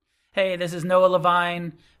Hey, this is Noah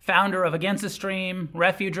Levine, founder of Against the Stream,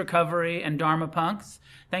 Refuge Recovery, and Dharma Punks.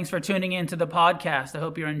 Thanks for tuning in to the podcast. I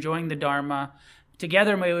hope you're enjoying the Dharma.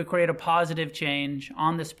 Together, may we create a positive change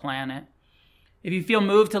on this planet. If you feel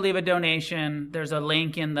moved to leave a donation, there's a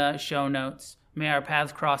link in the show notes. May our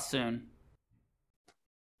paths cross soon.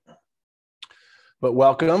 But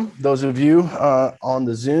welcome, those of you on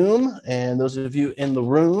the Zoom and those of you in the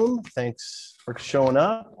room. Thanks for showing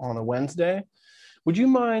up on a Wednesday. Would you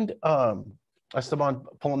mind, Esteban,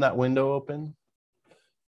 pulling that window open?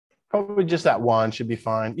 Probably just that one should be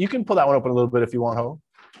fine. You can pull that one open a little bit if you want, Ho.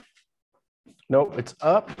 Nope, it's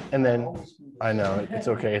up, and then I know it's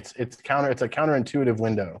okay. It's a counterintuitive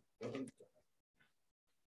window.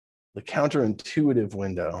 The counterintuitive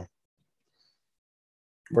window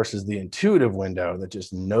versus the intuitive window that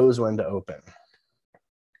just knows when to open.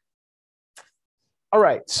 All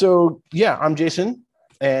right, so yeah, I'm Jason,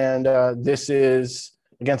 and this is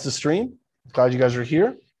Against the Stream. Glad you guys are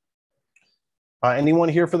here. Anyone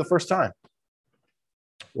here for the first time?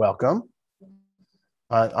 Welcome.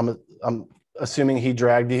 I'm assuming he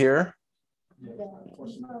dragged you here.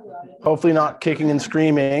 Hopefully not kicking and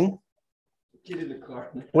screaming. Get in the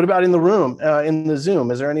car. What about in the room, in the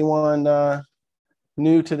Zoom? Is there anyone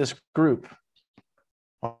new to this group?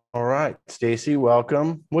 All right, Stacy,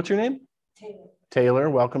 welcome. What's your name? Taylor. Taylor,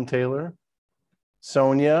 welcome, Taylor.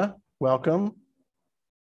 Sonia, welcome.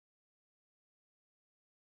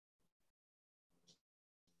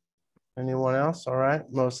 Anyone else? All right,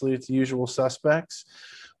 mostly it's the usual suspects.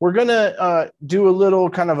 We're gonna do a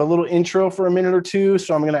little intro for a minute or two.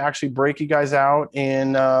 So I'm gonna actually break you guys out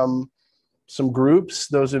in some groups,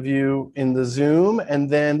 those of you in the Zoom, and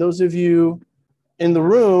then those of you in the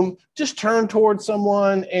room, just turn towards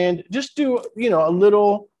someone and just do, a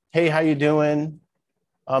little, hey, how you doing?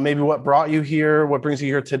 Maybe what brought you here, what brings you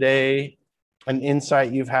here today, an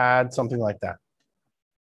insight you've had, something like that.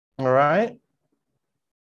 All right.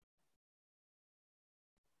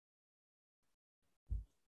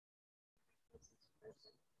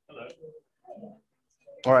 Hello.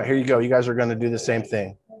 All right, here you go. You guys are going to do the same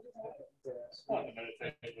thing.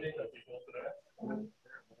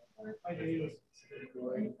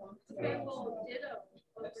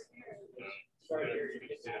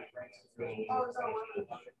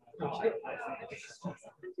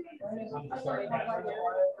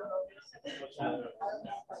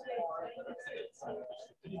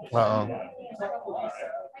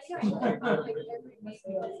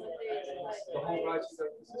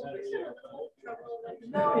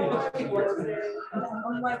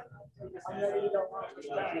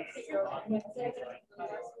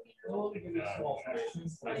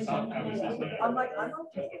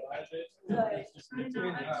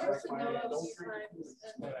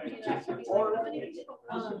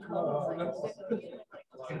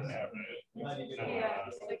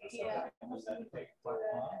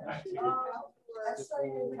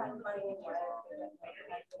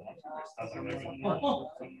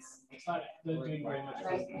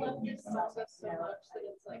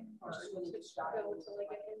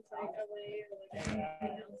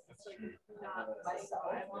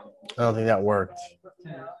 I don't think that worked.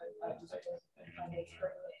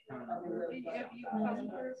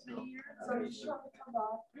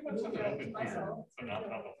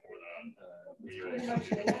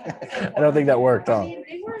 I don't think that worked, huh?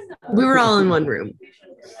 We were all in one room.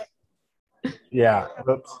 Yeah.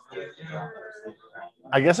 Oops.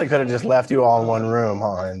 I guess I could have just left you all in one room,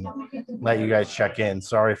 huh, and let you guys check in.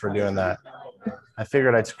 Sorry for doing that. I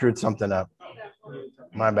figured I'd screwed something up.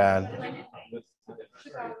 My bad.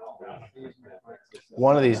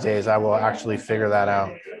 One of these days, I will actually figure that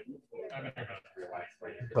out.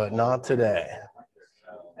 But not today.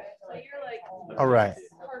 All right.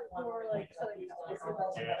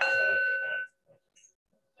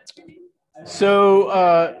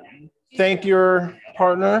 So thank your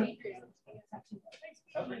partner.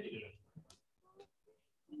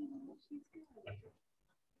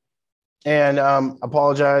 And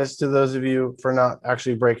apologize to those of you for not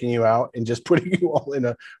actually breaking you out and just putting you all in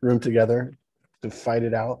a room together to fight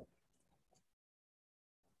it out.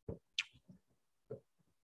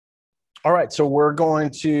 All right, so we're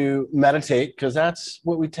going to meditate because that's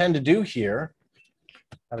what we tend to do here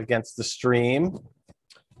at Against the Stream,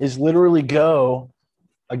 is literally go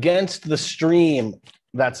against the stream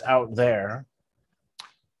that's out there.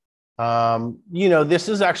 This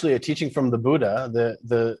is actually a teaching from the Buddha,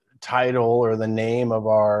 the title or the name of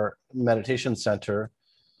our meditation center,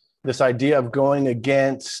 this idea of going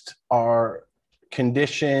against our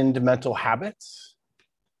conditioned mental habits,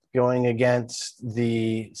 going against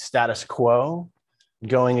the status quo,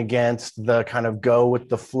 going against the kind of go with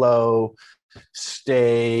the flow,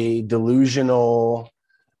 stay delusional,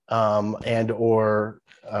 and or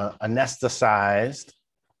anesthetized.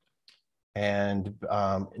 And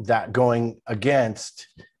that going against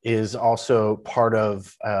is also part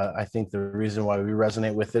of, I think, the reason why we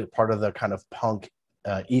resonate with it, part of the kind of punk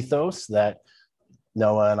ethos that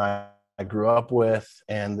Noah and I grew up with.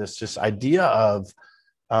 And this just idea of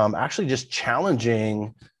actually just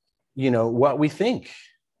challenging, what we think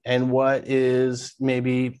and what is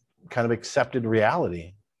maybe kind of accepted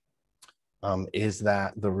reality. Is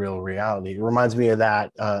that the real reality? It reminds me of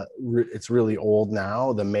that. It's really old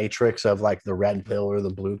now. The matrix of like the red pill or the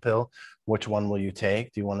blue pill. Which one will you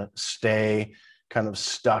take? Do you want to stay kind of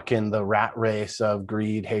stuck in the rat race of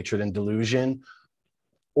greed, hatred, and delusion,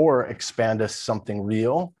 or expand to something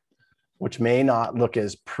real, which may not look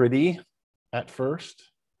as pretty at first,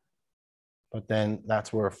 but then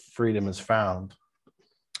that's where freedom is found.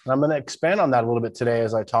 And I'm going to expand on that a little bit today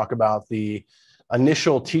as I talk about the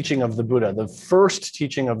initial teaching of the Buddha, the first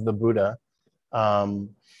teaching of the Buddha,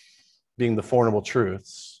 being the Four Noble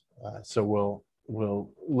Truths. So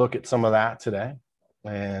we'll look at some of that today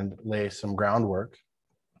and lay some groundwork.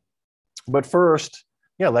 But first,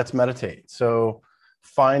 let's meditate. So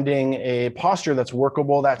finding a posture that's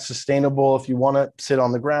workable, that's sustainable. If you want to sit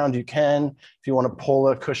on the ground, you can. If you want to pull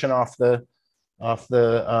a cushion off the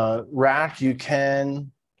rack, you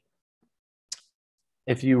can.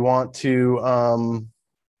 If you want to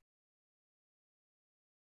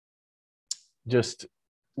just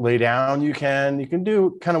lay down, you can. You can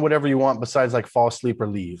do kind of whatever you want besides like fall asleep or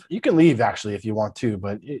leave. You can leave actually if you want to,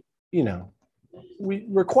 but we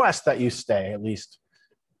request that you stay at least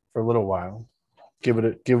for a little while. Give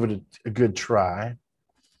it a good try.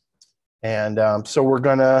 And so we're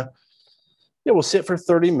gonna, we'll sit for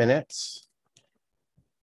 30 minutes.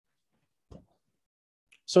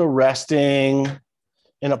 So resting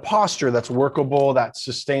in a posture that's workable, that's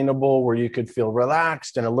sustainable, where you could feel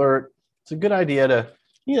relaxed and alert. It's a good idea to,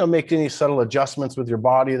 make any subtle adjustments with your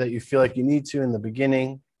body that you feel like you need to in the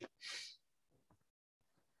beginning.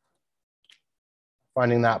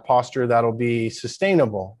 Finding that posture that'll be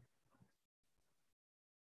sustainable.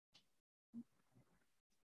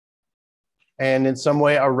 And in some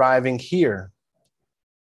way arriving here,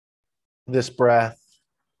 this breath,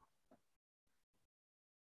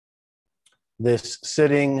 this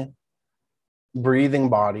sitting, breathing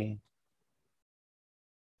body.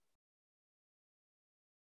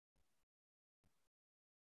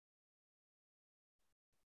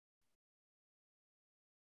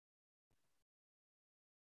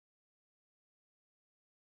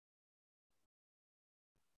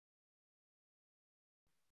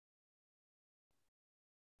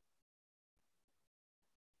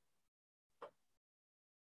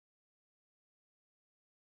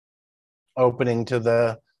 Opening to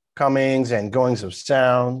the comings and goings of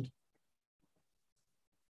sound.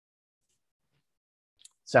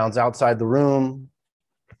 Sounds outside the room.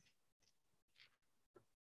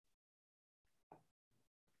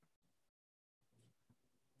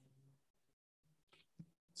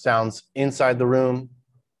 Sounds inside the room.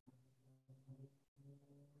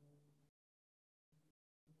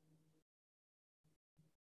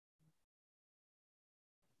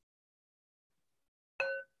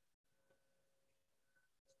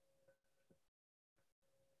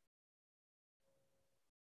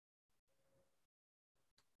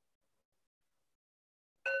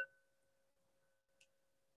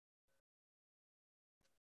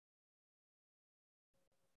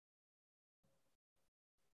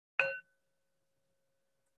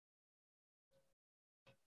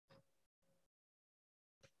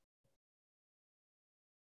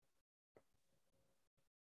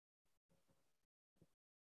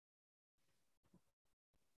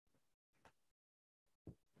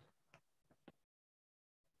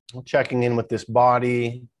 Checking in with this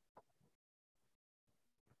body.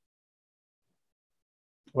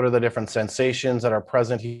 What are the different sensations that are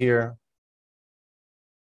present here?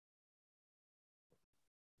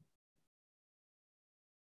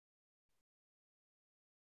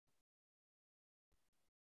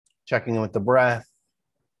 Checking in with the breath.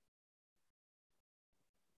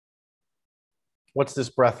 What's this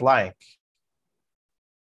breath like?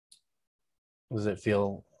 Does it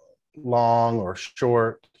feel long or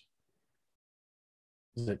short?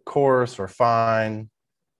 Is it coarse or fine?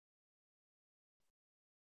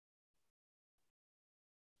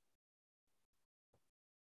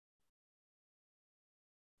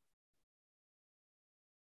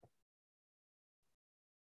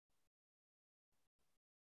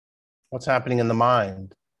 What's happening in the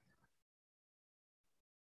mind?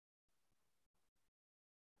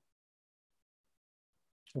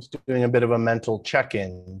 Just doing a bit of a mental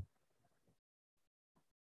check-in.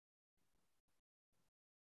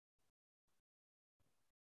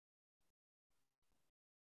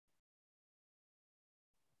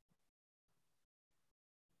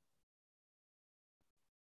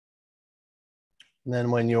 And then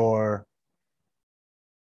when you're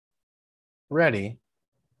ready,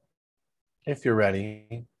 if you're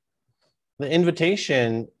ready, the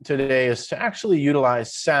invitation today is to actually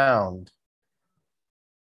utilize sound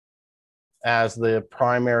as the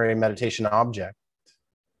primary meditation object.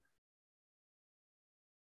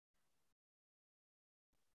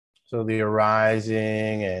 So the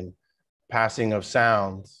arising and passing of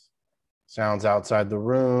sounds, sounds outside the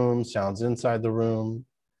room, sounds inside the room.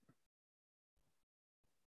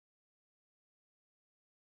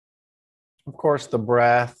 Of course, the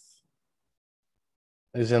breath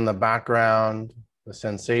is in the background, the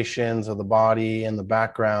sensations of the body in the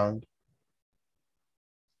background.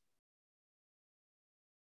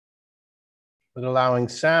 But allowing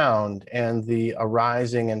sound and the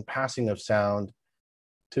arising and passing of sound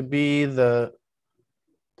to be the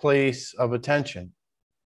place of attention.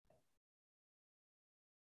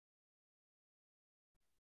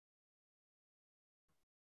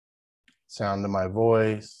 Sound of my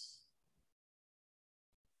voice.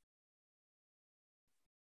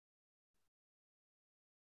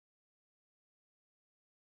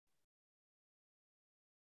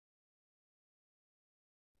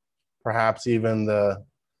 Perhaps even the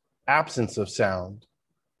absence of sound.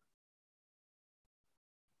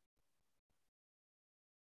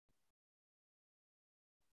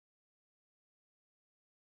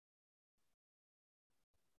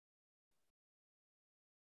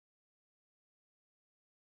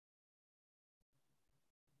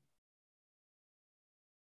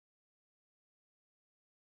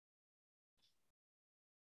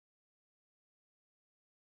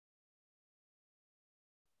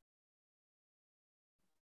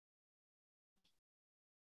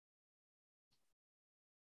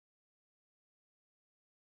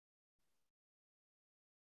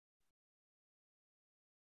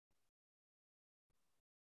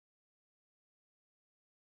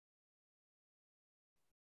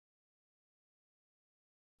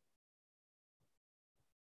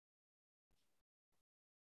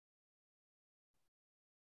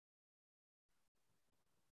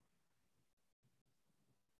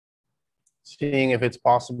 Seeing if it's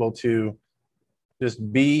possible to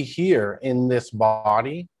just be here in this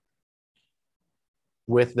body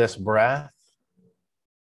with this breath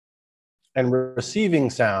and receiving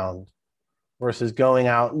sound versus going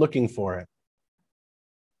out looking for it.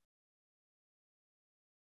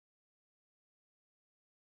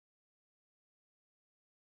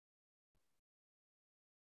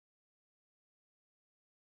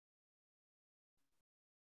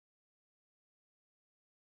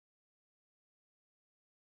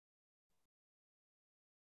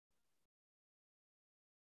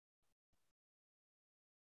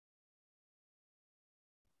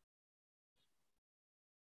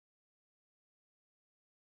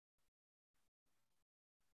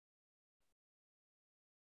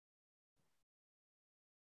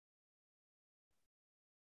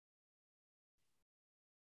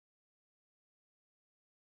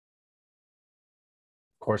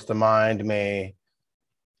 Of course, the mind may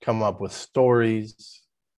come up with stories.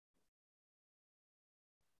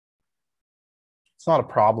 It's not a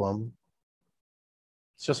problem.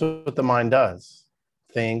 It's just what the mind does.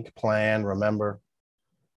 Think, plan, remember,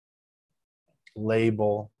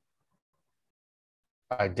 label,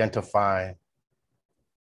 identify.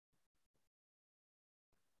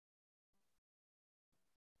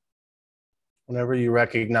 Whenever you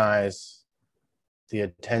recognize the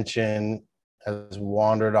attention has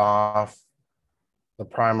wandered off the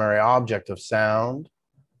primary object of sound,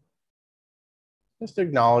 just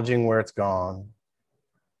acknowledging where it's gone.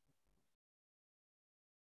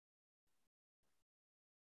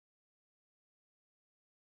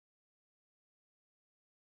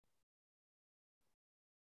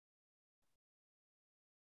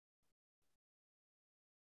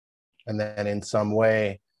 And then in some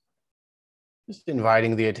way, just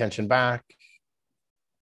inviting the attention back,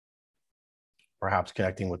 perhaps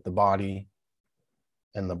connecting with the body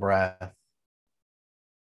and the breath,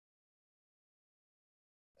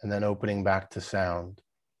 and then opening back to sound.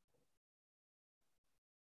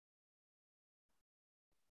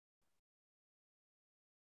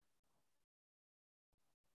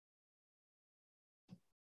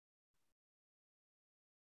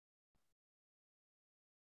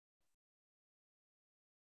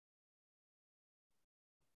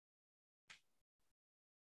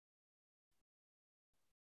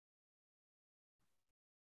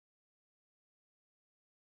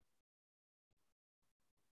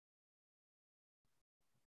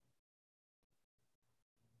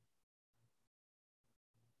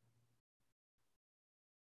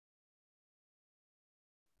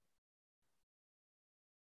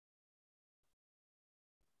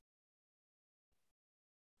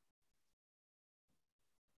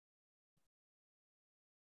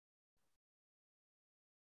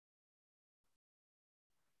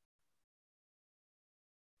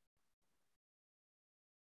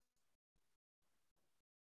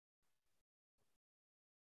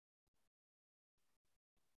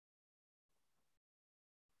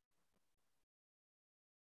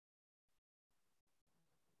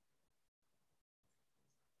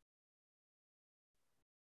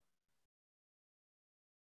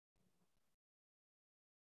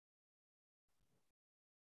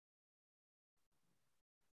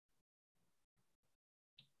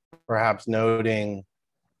 Perhaps noting,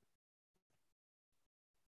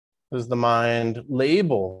 does the mind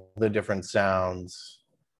label the different sounds?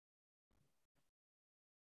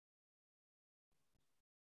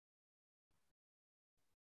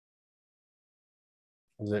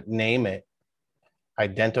 Does it name it,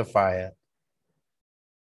 identify it?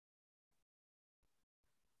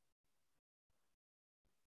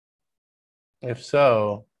 If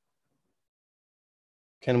so,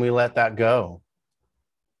 can we let that go?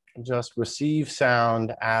 Just receive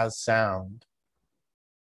sound as sound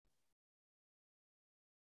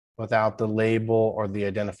without the label or the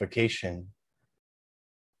identification.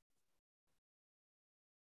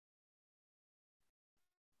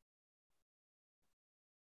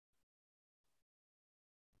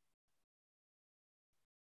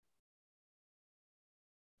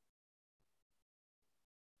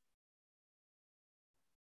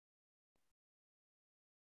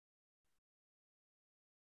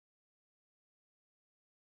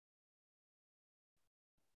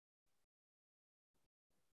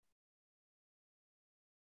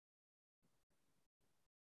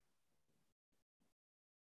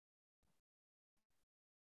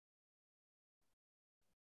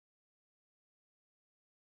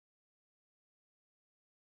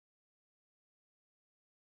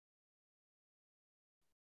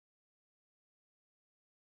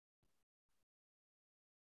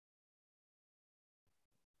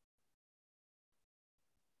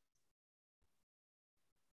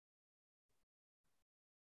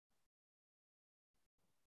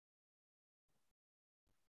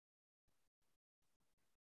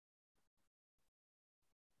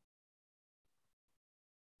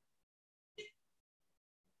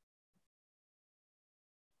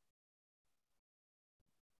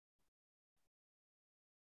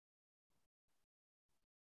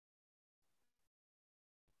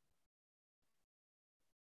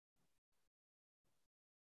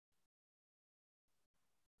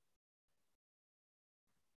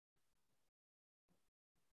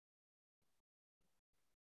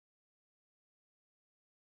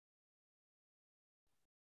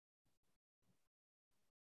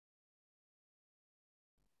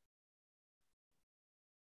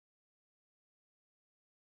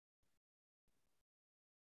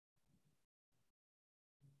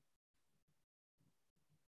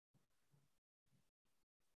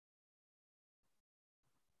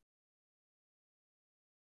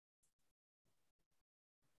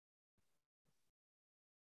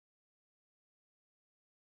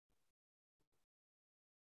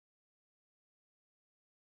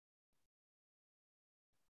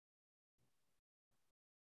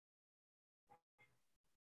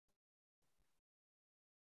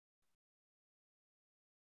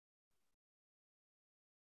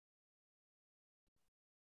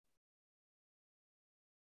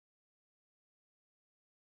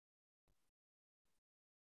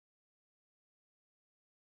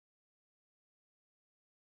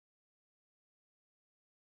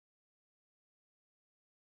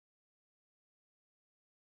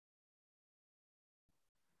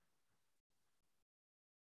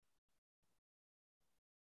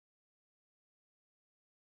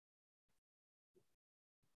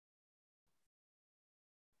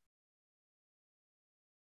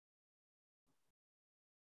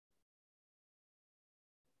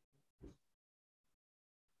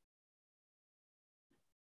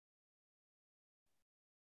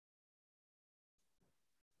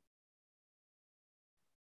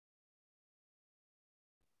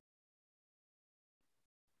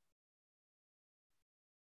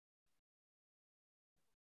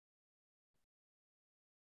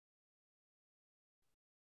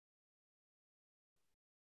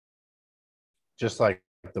 Just like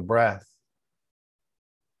the breath,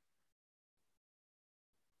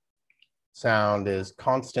 sound is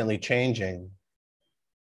constantly changing,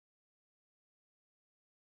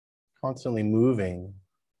 constantly moving.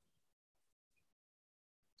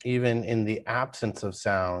 Even in the absence of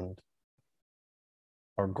sound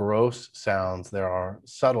or gross sounds, there are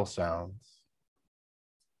subtle sounds.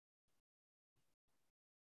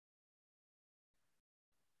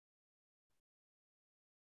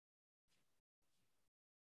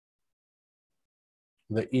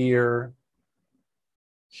 The ear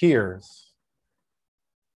hears.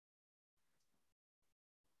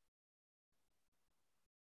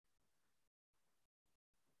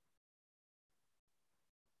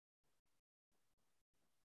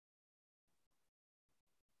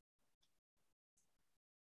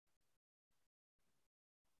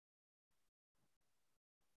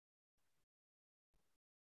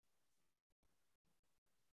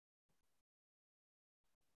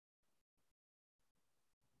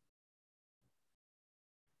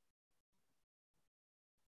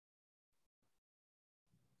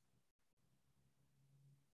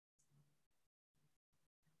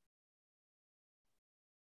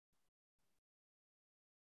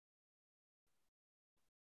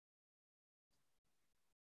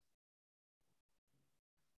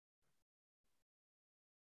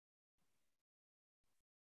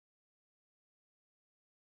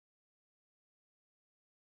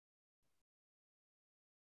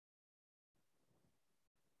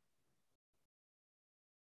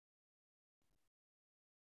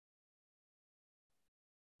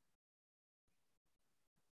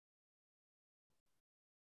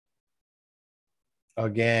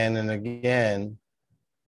 again and again.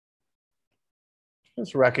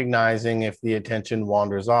 Just recognizing if the attention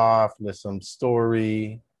wanders off into some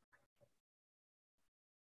story,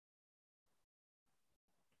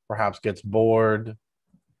 perhaps gets bored,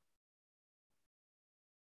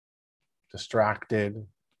 distracted,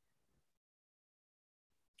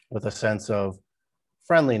 with a sense of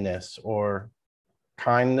friendliness or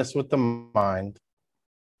kindness with the mind,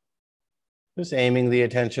 just aiming the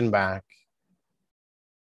attention back.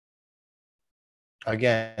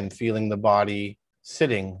 Again, feeling the body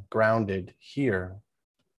sitting grounded here.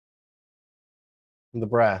 The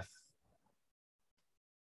breath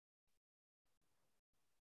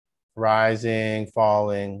rising,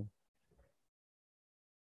 falling.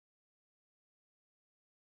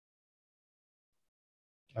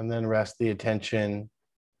 And then rest the attention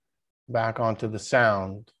back onto the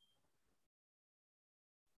sound.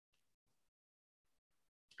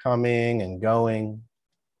 Coming and going,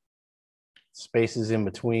 spaces in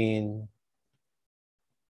between.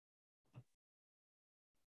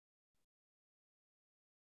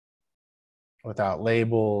 Without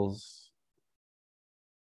labels,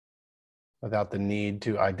 without the need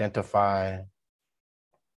to identify.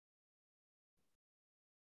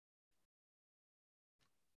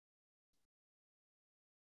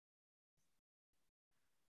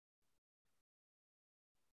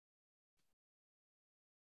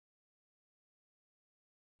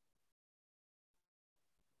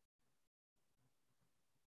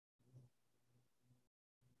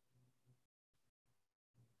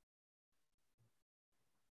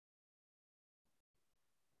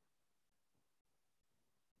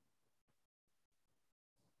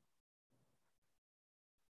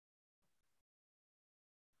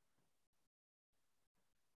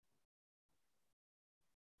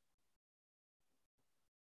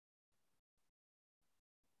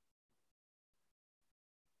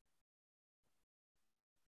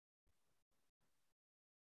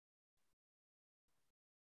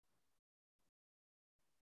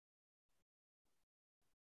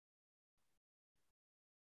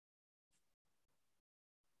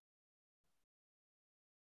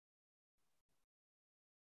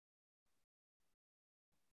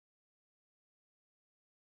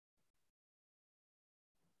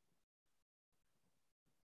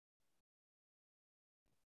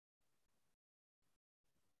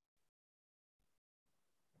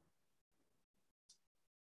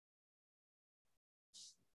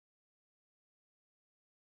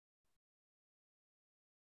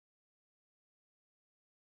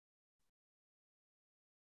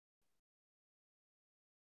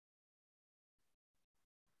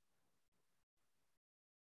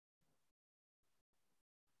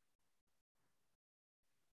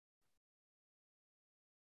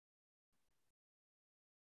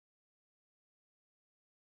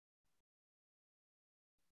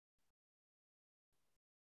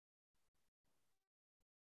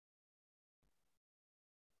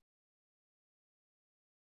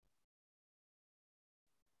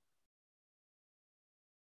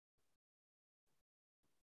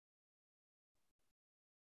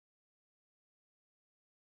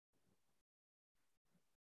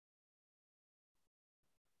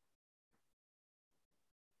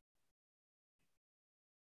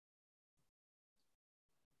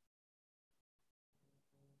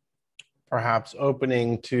 Perhaps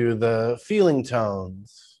opening to the feeling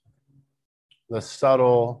tones, the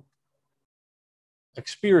subtle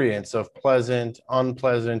experience of pleasant,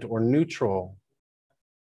 unpleasant, or neutral.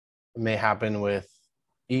 It may happen with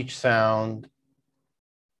each sound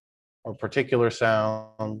or particular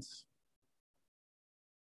sounds.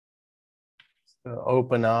 So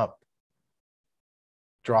open up,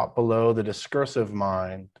 drop below the discursive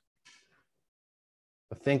mind,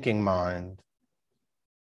 the thinking mind,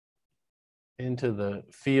 into the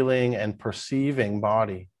feeling and perceiving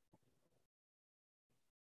body.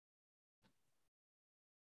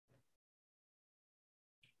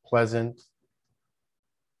 Pleasant,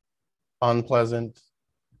 unpleasant,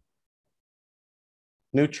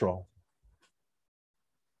 neutral.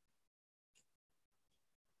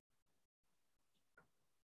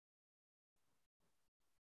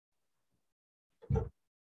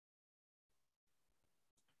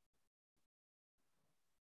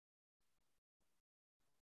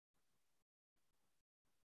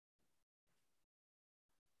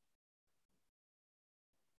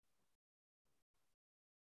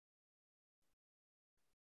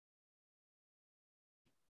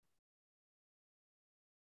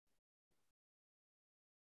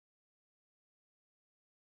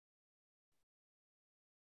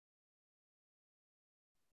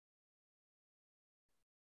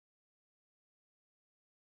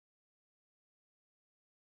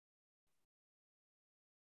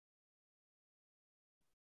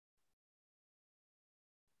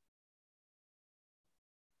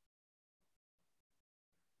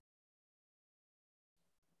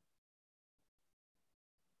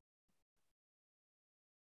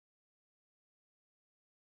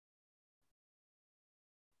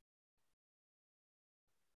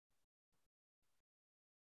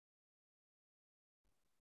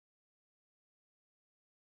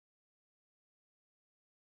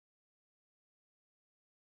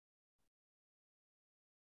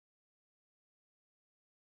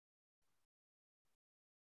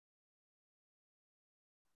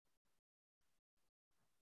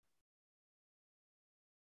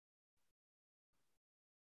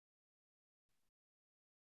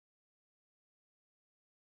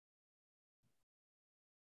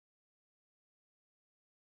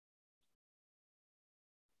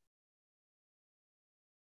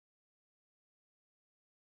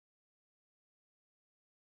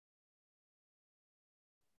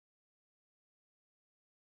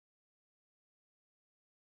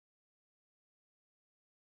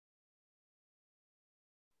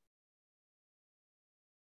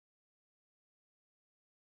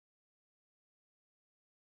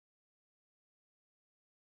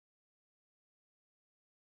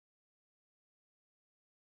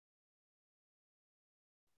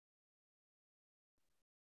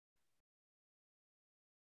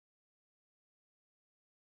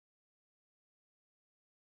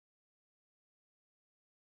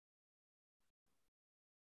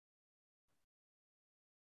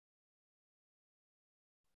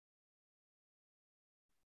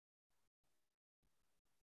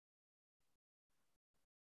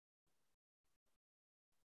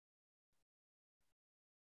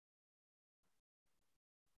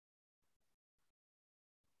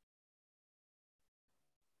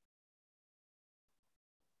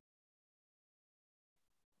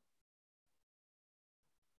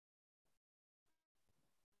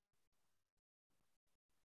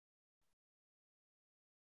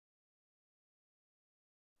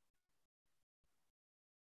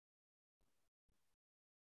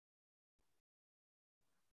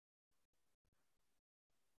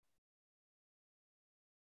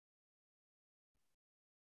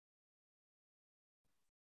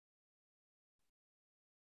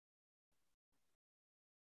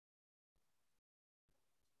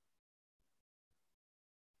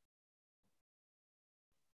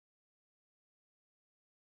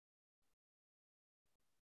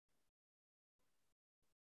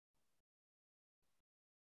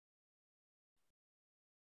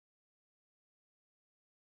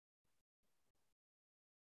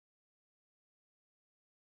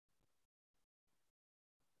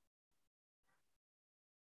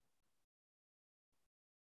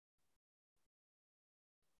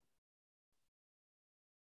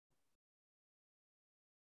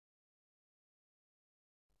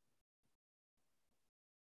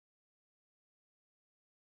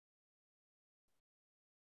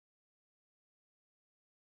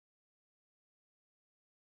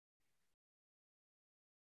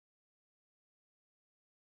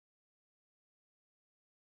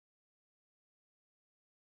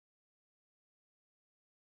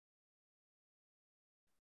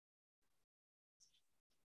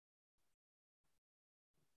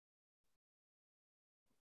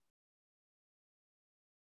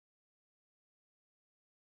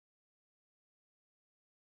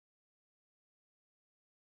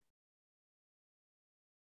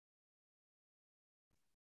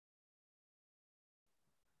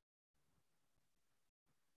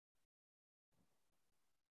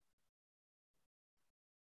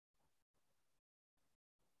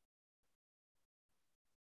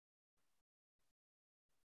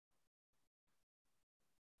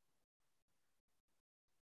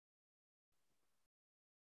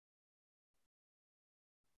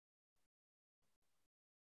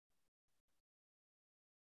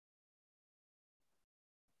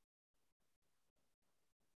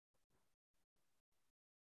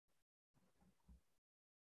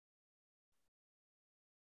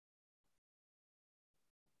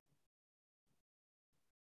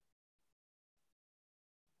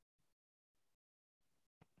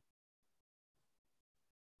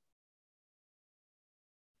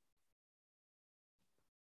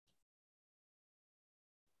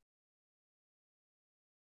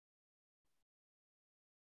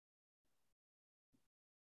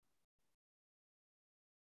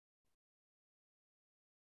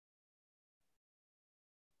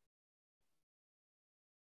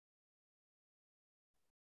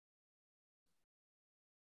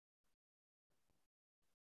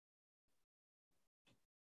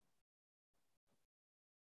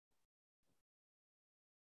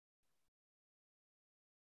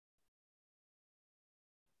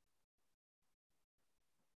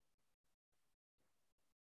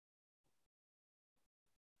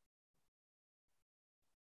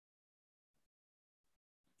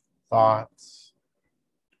 thoughts,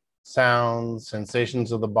 sounds,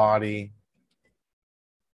 sensations of the body,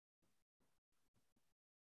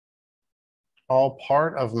 all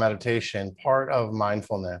part of meditation, part of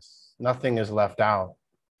mindfulness. Nothing is left out.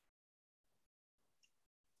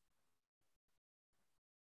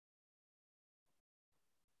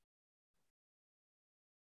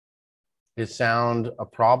 Is sound a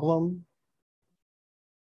problem?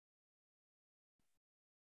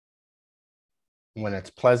 When it's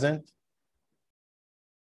pleasant?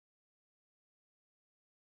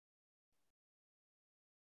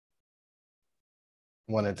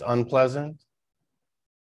 When it's unpleasant?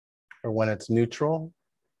 Or when it's neutral?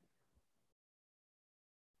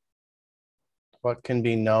 What can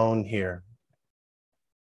be known here?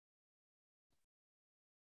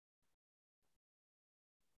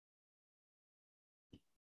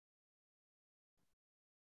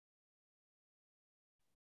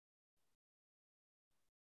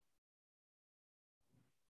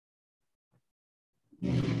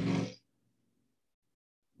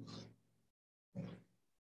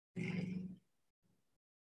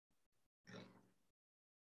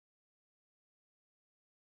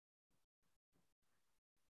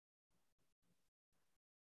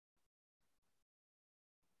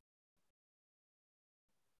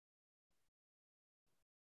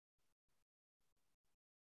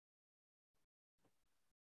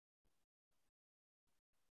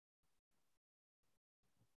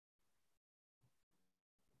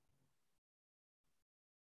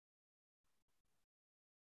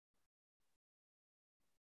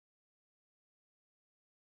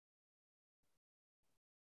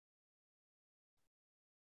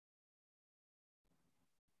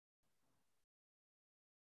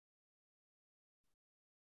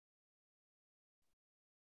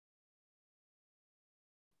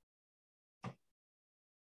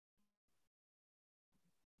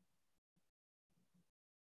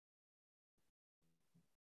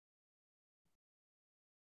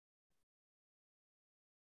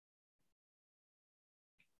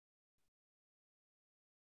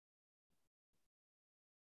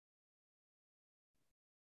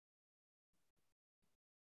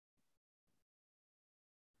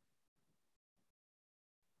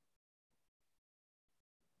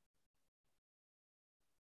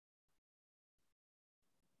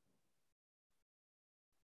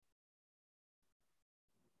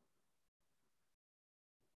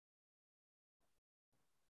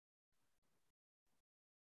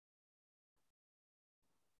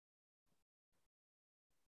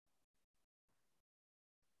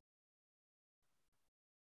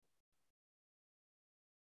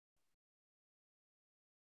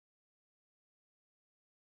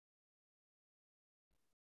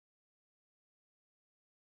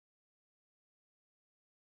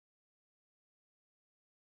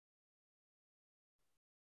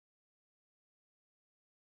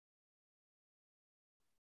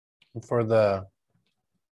 And for the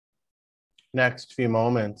next few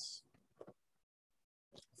moments,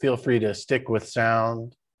 feel free to stick with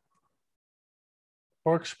sound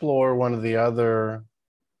or explore one of the other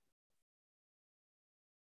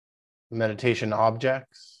meditation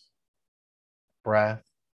objects, breath,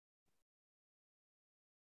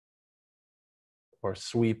 or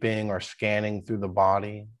sweeping or scanning through the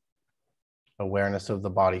body, awareness of the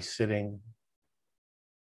body sitting,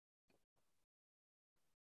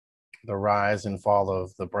 the rise and fall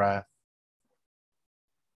of the breath.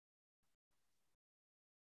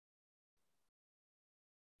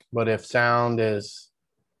 But if sound is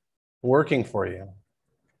working for you,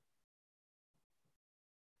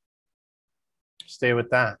 stay with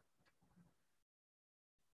that.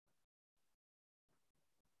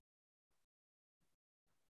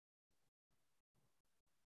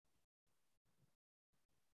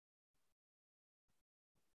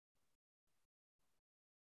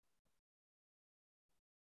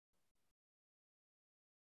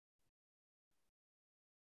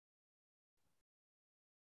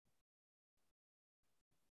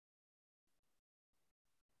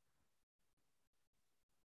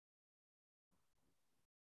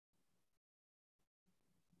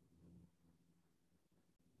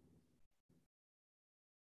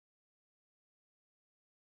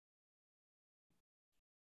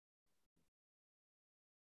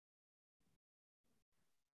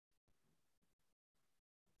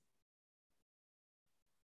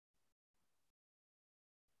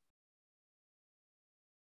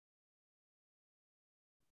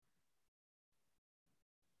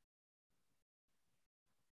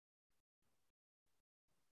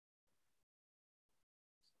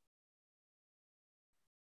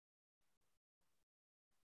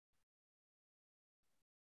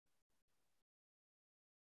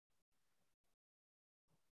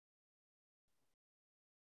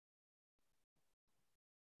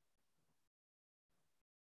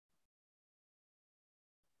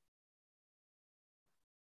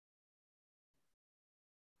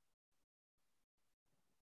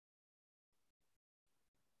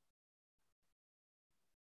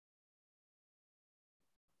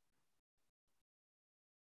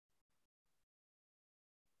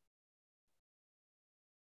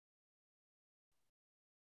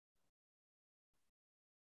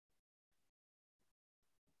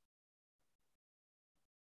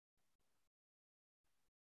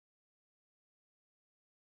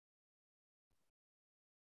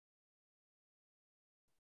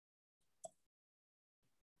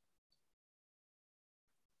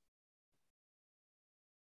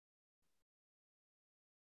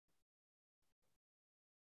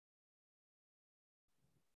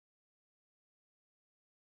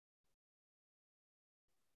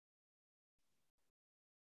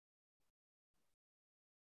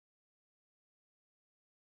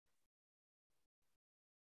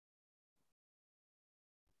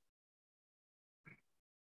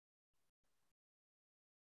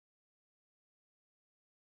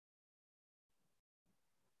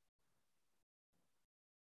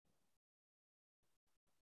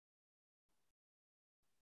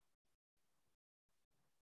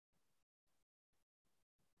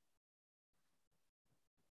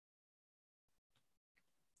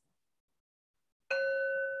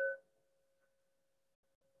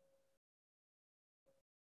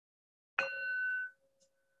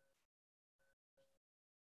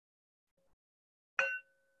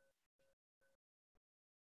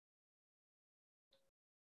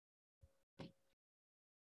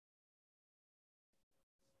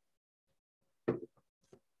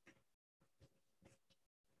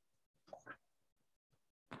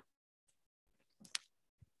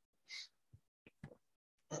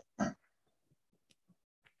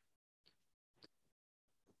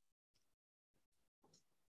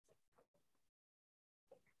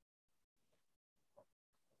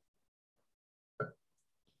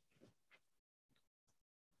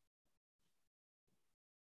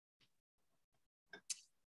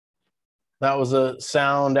 That was a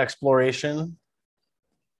sound exploration.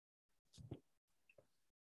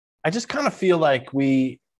 I just kind of feel like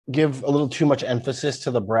we give a little too much emphasis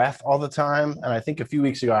to the breath all the time. And I think a few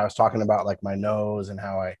weeks ago, I was talking about like my nose and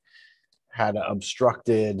how I had an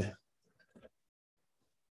obstructed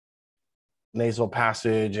nasal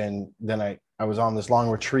passage. And then I was on this long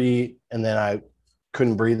retreat and then I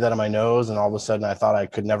couldn't breathe out of my nose. And all of a sudden I thought I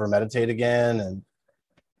could never meditate again. And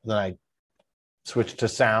then I switched to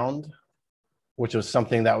sound, which was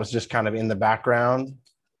something that was just kind of in the background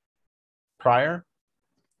prior.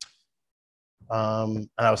 And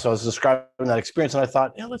so I was describing that experience and I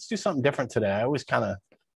thought, yeah, let's do something different today. I always kind of,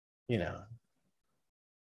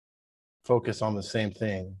 focus on the same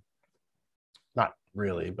thing. Not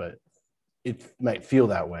really, but it might feel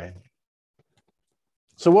that way.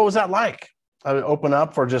 So what was that like? I would open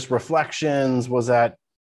up for just reflections. Was that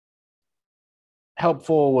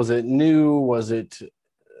helpful? Was it new? Was it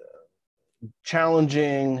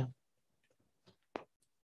challenging?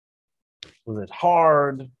 Was it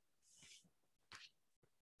hard?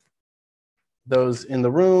 Those in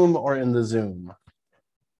the room or in the Zoom?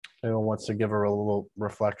 Anyone wants to give her a little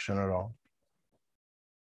reflection at all?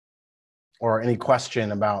 Or any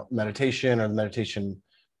question about meditation or the meditation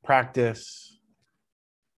practice?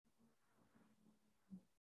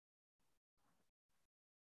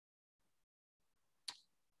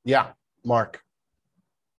 Yeah, Mark.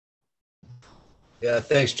 Yeah,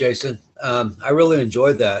 thanks, Jason. I really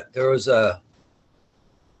enjoyed that. There was a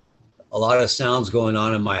lot of sounds going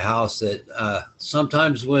on in my house that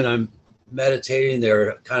sometimes when I'm meditating,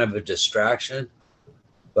 they're kind of a distraction.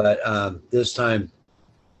 But this time,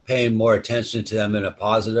 paying more attention to them in a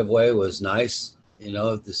positive way was nice.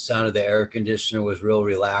 The sound of the air conditioner was real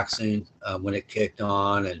relaxing when it kicked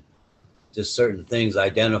on, and just certain things,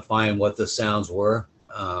 identifying what the sounds were.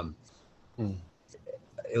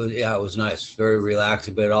 It was nice, very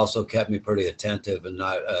relaxing, but it also kept me pretty attentive and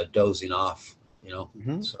not dozing off,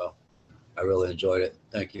 Mm-hmm. So I really enjoyed it.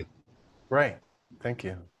 Thank you. Right. Thank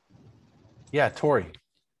you. Yeah, Tori.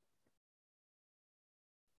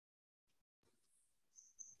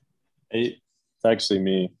 It's actually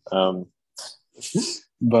me.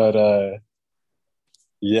 But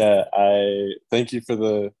yeah, I thank you for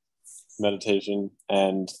the meditation,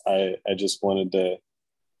 and I just wanted to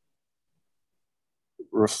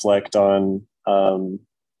reflect on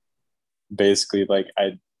basically like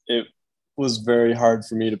it was very hard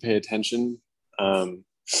for me to pay attention,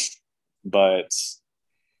 but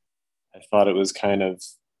I thought it was kind of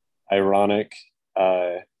ironic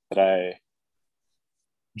that I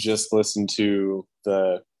just listened to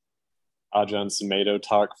the Ajahn Sumedho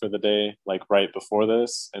talk for the day, like right before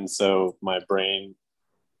this. And so my brain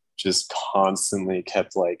just constantly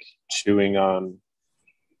kept like chewing on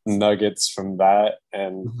nuggets from that.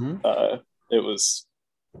 And it was,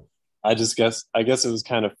 I guess it was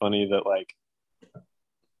kind of funny that like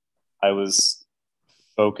I was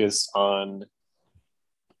focused on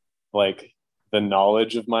like the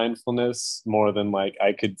knowledge of mindfulness more than like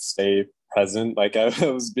I could stay present. Like I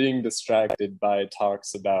was being distracted by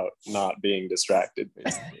talks about not being distracted,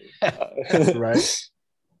 basically. Right.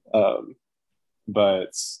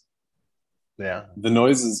 But yeah, the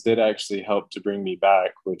noises did actually help to bring me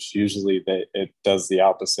back, which usually it does the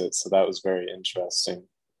opposite. So that was very interesting.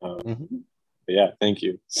 But yeah, thank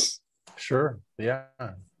you. Sure. Yeah.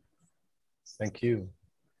 Thank you.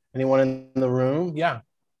 Anyone in the room? Yeah.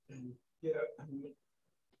 Yeah.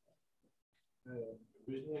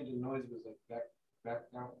 Originally, the noise was like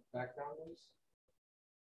background noise.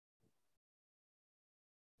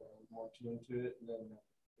 So I was more tuned to it, and then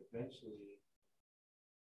eventually,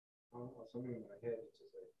 I don't know, something in my head, it's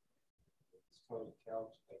just like it's called a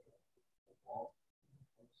couch, like a wall.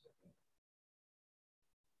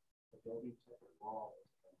 Adobe took a wall.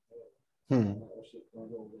 Oh shit,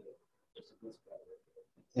 don't go with it. There's a this guy right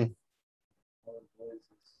there. All the noise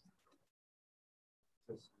is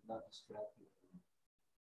just not distracting.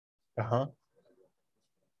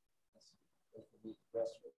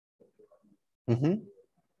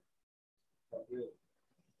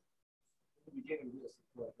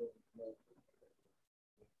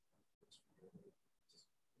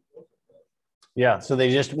 Yeah, so they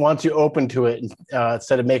just, once you open to it,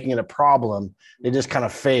 instead of making it a problem, they just kind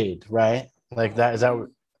of fade, right? Like that. Is that what?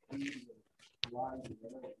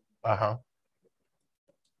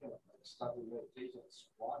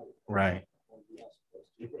 Right.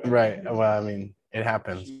 Right. Well, I mean, it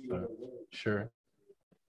happens, but sure.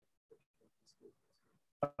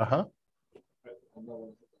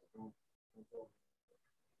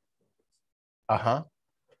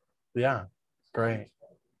 Yeah. Great.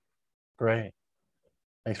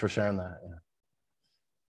 Thanks for sharing that. Yeah.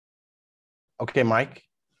 Okay, Mike.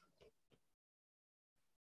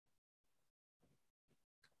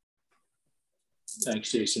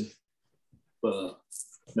 Thanks, Jason.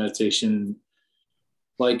 Meditation,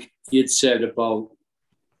 like you'd said about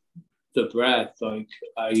the breath, like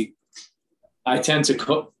I tend to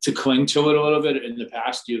cling to it a little bit. In the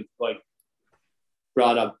past, you've like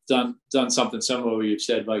brought up done something similar where you've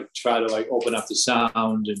said like try to like open up the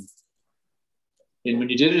sound, and when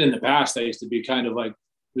you did it in the past, I used to be kind of like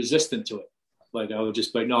resistant to it. Like I would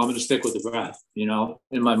just like, no, I'm going to stick with the breath, you know,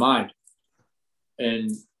 in my mind.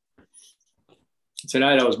 And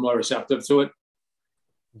tonight I was more receptive to it.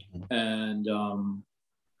 Mm-hmm.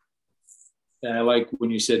 And I like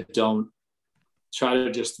when you said don't try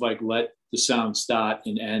to just like let the sound start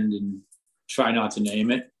and end and try not to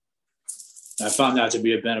name it. I found that to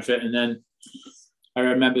be a benefit. And then I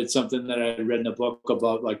remembered something that I had read in a book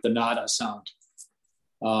about like the nada sound.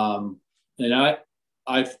 And I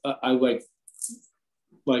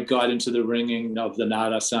like got into the ringing of the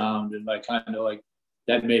nada sound, and like kind of like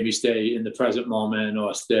that made me stay in the present moment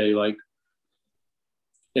or stay like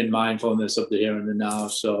in mindfulness of the here and the now.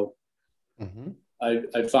 So mm-hmm.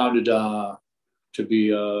 I found it to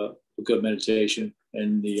be a good meditation,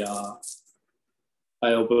 and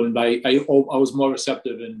I was more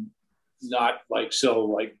receptive and not like so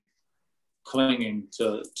like clinging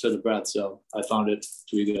to the breath. So I found it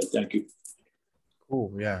to be good. Thank you.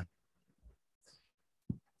 Cool. Yeah.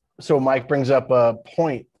 So Mike brings up a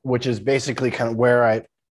point, which is basically kind of where I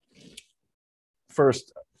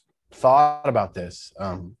first thought about this.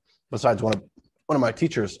 Besides one of my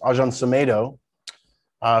teachers, Ajahn Sumedho,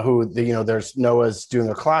 who there's Noah's doing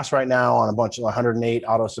a class right now on a bunch of 108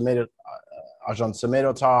 Ajahn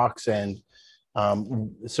Sumedho talks, and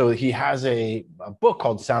so he has a book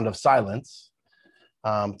called Sound of Silence.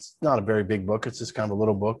 It's not a very big book; it's just kind of a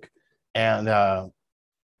little book, and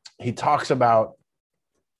he talks about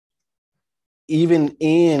even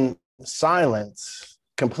in silence,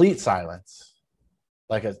 complete silence,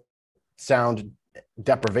 like a sound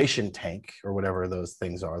deprivation tank or whatever those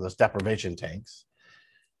things are, those deprivation tanks,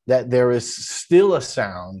 that there is still a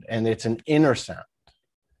sound, and it's an inner sound,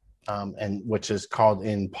 and which is called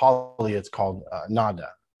in Pali, it's called nada,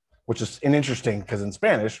 which is interesting because in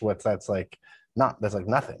Spanish, that's like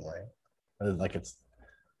nothing, right? Like it's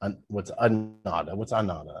what's anada? What's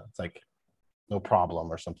anada? It's like no problem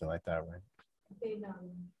or something like that, right?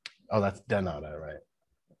 Oh, that's denada, right?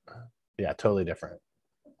 Yeah, totally different.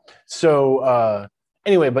 So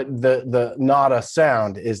anyway, but the nada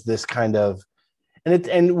sound is this kind of,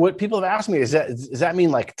 and what people have asked me is does that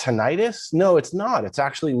mean like tinnitus? No, it's not. It's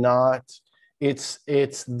actually not. It's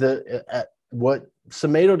the what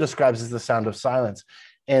Sumedho describes as the sound of silence,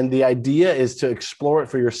 and the idea is to explore it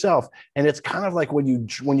for yourself. And it's kind of like when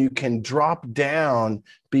you can drop down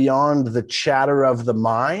beyond the chatter of the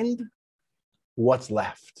mind, what's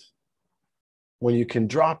left? When you can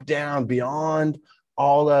drop down beyond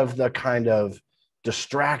all of the kind of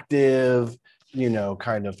distractive,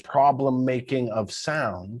 kind of problem making of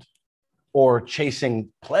sound or chasing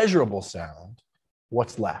pleasurable sound,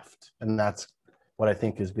 what's left? And that's what I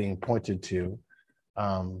think is being pointed to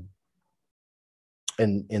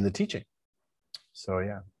in the teaching. So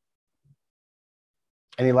yeah.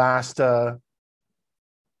 Any last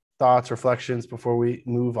thoughts, reflections before we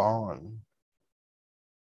move on?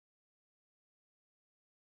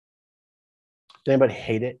 Does anybody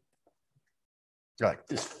hate it? You're like,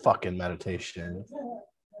 this fucking meditation.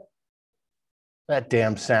 That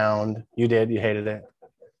damn sound. You did? You hated it?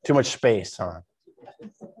 Too much space, huh?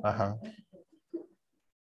 Uh-huh.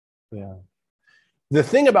 Yeah. The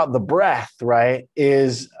thing about the breath, right,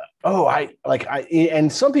 is,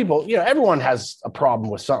 and some people, everyone has a problem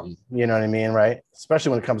with something, you know what I mean, right? Especially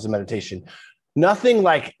when it comes to meditation. Nothing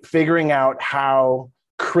like figuring out how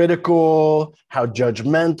critical, how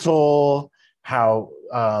judgmental, how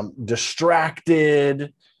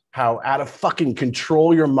distracted, how out of fucking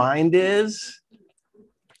control your mind is.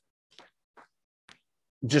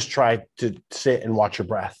 Just try to sit and watch your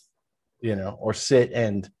breath, or sit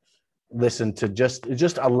and listen to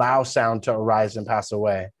just allow sound to arise and pass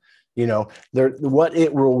away. What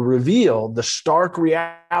it will reveal, the stark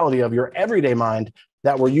reality of your everyday mind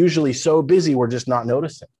that we're usually so busy we're just not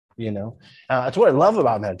noticing. That's what I love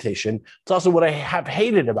about meditation. It's also what I have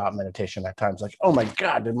hated about meditation at times. Like, oh my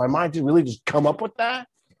God, did my mind really just come up with that?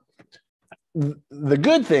 The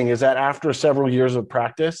good thing is that after several years of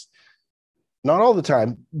practice, not all the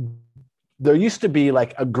time, there used to be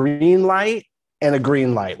like a green light and a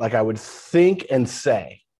green light. Like I would think and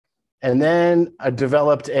say, and then I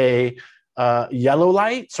developed a yellow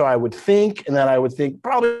light. So I would think, and then I would think,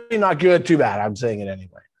 probably not good, too bad. I'm saying it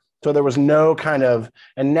anyway. So there was no kind of,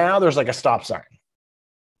 and now there's like a stop sign.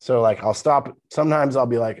 So like I'll stop. Sometimes I'll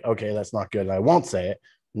be like, okay, that's not good. And I won't say it.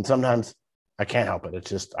 And sometimes I can't help it. It's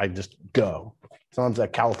just, I just go. Sometimes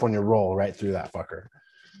that California roll right through that fucker.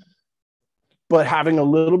 But having a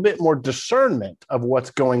little bit more discernment of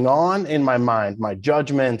what's going on in my mind, my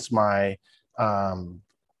judgments, my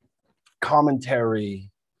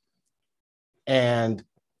commentary, and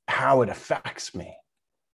how it affects me.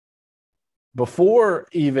 Before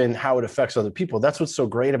even how it affects other people. That's what's so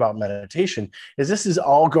great about meditation, is this is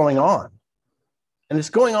all going on. And it's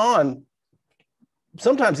going on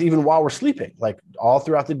sometimes even while we're sleeping, like all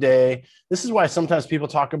throughout the day. This is why sometimes people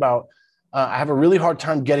talk about, I have a really hard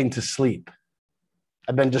time getting to sleep.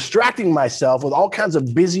 I've been distracting myself with all kinds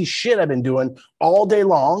of busy shit I've been doing all day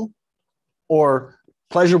long, or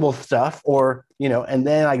pleasurable stuff, or, you know, and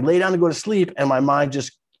then I lay down to go to sleep and my mind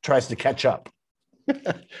just tries to catch up.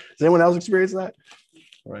 Does anyone else experience that?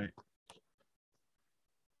 Right.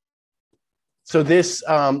 So this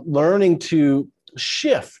learning to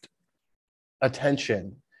shift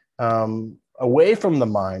attention away from the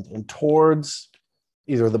mind and towards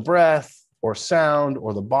either the breath or sound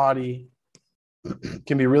or the body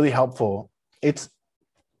can be really helpful. It's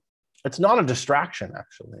not a distraction,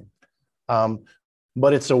 actually,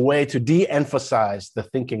 but it's a way to de-emphasize the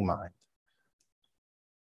thinking mind.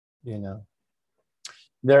 You know,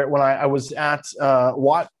 there when I was at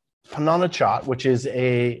Wat Pananachat, which is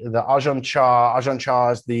the Ajahn Chah. Ajahn Chah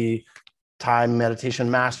is the Thai meditation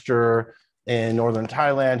master in northern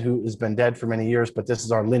Thailand who has been dead for many years, but this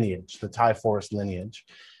is our lineage, the Thai forest lineage.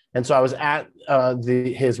 And so I was at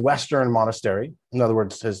his Western monastery, in other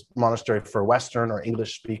words, his monastery for Western or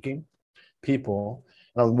English-speaking people.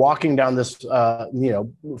 And I'm walking down this,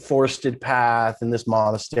 forested path in this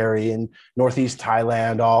monastery in northeast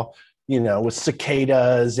Thailand, all, with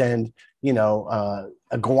cicadas and,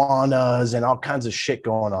 iguanas and all kinds of shit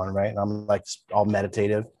going on, right? And I'm like all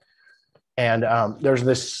meditative. And there's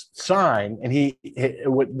this sign, and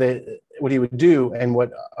what he would do and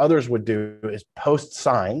what others would do is post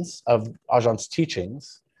signs of Ajahn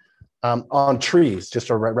teachings on trees, just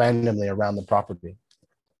randomly around the property.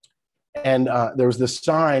 And there was this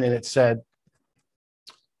sign, and it said,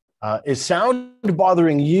 is sound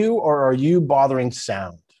bothering you, or are you bothering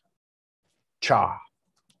sound? Cha.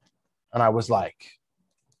 And I was like,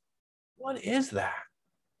 what is that?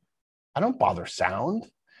 I don't bother sound.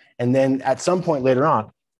 And then at some point later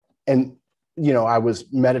on, and I was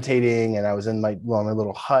meditating and I was in my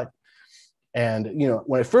little hut. And,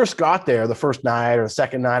 when I first got there, the first night or the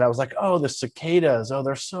second night, I was like, oh, the cicadas, oh,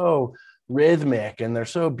 they're so rhythmic and they're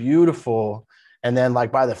so beautiful. And then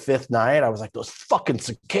like by the fifth night, I was like, those fucking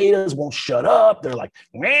cicadas won't shut up. They're like,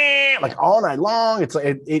 meh, like all night long. It's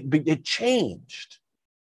like, it changed.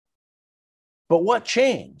 But what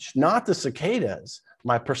changed? Not the cicadas,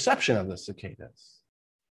 my perception of the cicadas.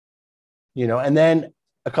 And then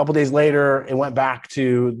a couple of days later, it went back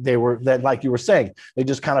to, like you were saying, they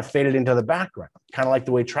just kind of faded into the background, kind of like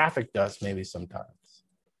the way traffic does maybe sometimes.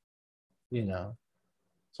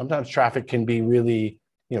 Sometimes traffic can be really,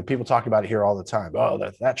 people talk about it here all the time. Oh,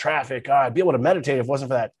 that traffic, I'd be able to meditate if it wasn't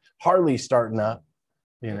for that Harley starting up,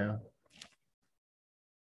 And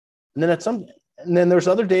then there's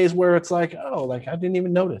other days where it's like, oh, like I didn't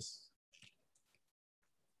even notice.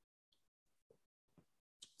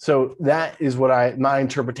 So that is my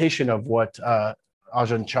interpretation of what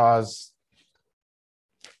Ajahn Chah's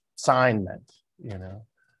sign meant.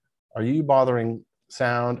 Are you bothering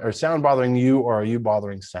sound, or sound bothering you, or are you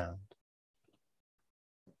bothering sound?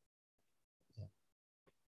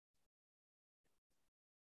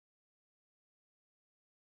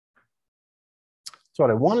 So what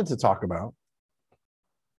I wanted to talk about,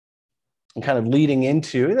 and kind of leading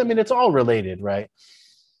into, it's all related, right?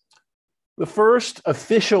 The first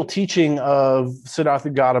official teaching of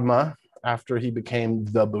Siddhartha Gautama after he became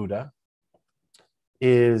the Buddha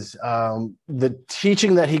is the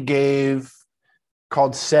teaching that he gave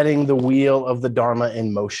called setting the wheel of the Dharma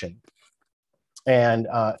in motion. And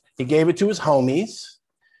he gave it to his homies.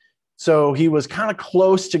 So he was kind of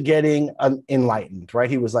close to getting enlightened, right?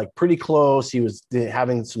 He was like pretty close. He was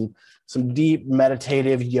having some deep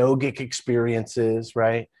meditative yogic experiences,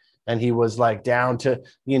 right? And he was like down to,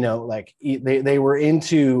 they were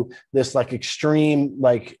into this like extreme,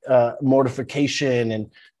 like mortification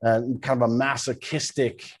and kind of a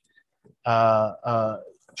masochistic,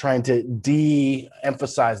 trying to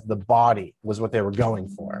de-emphasize the body was what they were going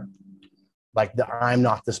for. Like I'm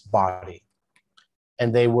not this body.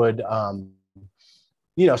 And they would,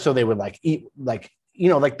 so they would like eat, like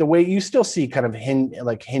like the way you still see kind of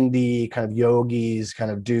Hindi kind of yogis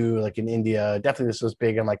kind of do, like in India. Definitely this was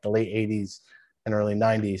big in like the late 80s and early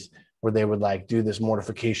 90s, where they would like do this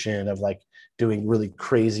mortification of like doing really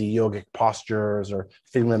crazy yogic postures, or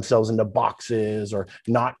fitting themselves into boxes, or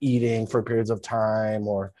not eating for periods of time,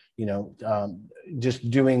 or just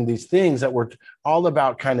doing these things that were all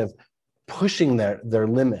about kind of pushing their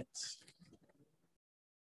limits.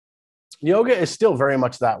 Yoga is still very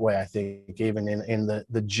much that way, I think, even in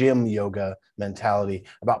the gym yoga mentality,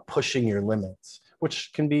 about pushing your limits,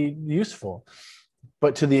 which can be useful.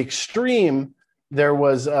 But to the extreme, there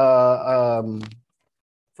was from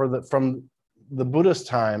the Buddha's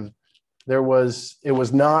time, he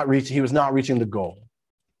was not reaching the goal.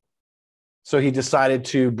 So he decided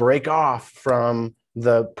to break off from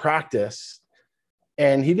the practice.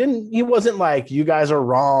 And he wasn't like, you guys are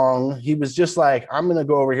wrong. He was just like, I'm going to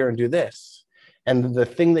go over here and do this. And the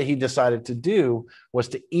thing that he decided to do was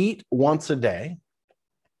to eat once a day,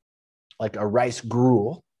 like a rice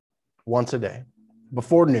gruel once a day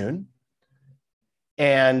before noon,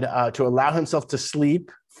 and to allow himself to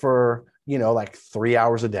sleep for, like 3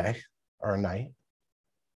 hours a day or a night.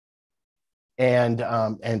 And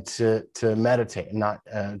to meditate, not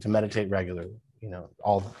to meditate regularly.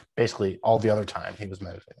 Basically all the other time he was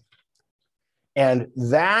meditating. And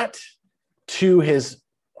that to his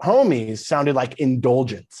homies sounded like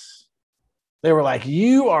indulgence. They were like,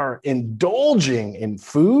 you are indulging in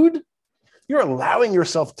food? You're allowing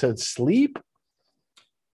yourself to sleep?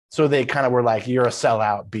 So they kind of were like, you're a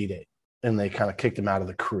sellout, beat it. And they kind of kicked him out of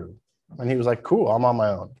the crew. And he was like, cool, I'm on my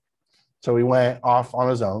own. So he went off on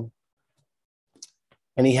his own.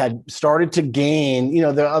 And he had started to gain,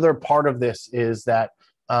 the other part of this is that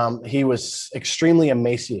he was extremely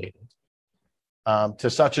emaciated to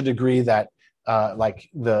such a degree that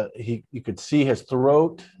you could see his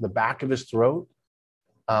throat, the back of his throat.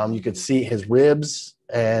 You could see his ribs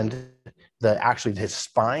and his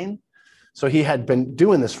spine. So he had been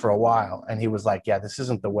doing this for a while, and he was like, yeah, this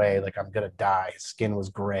isn't the way, like I'm going to die. His skin was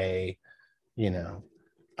gray,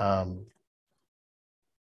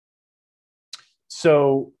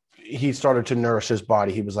 So he started to nourish his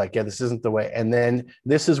body. He was like, yeah, this isn't the way. And then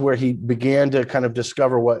this is where he began to kind of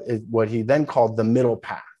discover what he then called the middle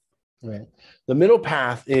path. Right? The middle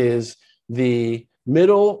path is the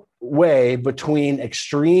middle way between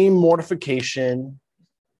extreme mortification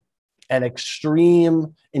and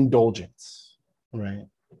extreme indulgence. Right?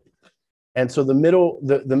 And so the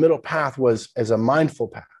middle path was as a mindful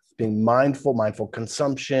path, being mindful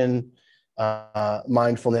consumption,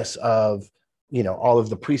 mindfulness of all of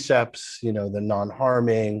the precepts, the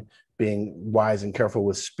non-harming, being wise and careful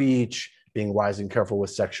with speech, being wise and careful with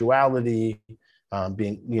sexuality,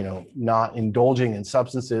 being, not indulging in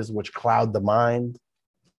substances which cloud the mind.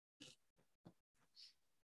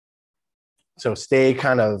 So stay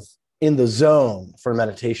kind of in the zone for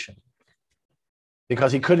meditation,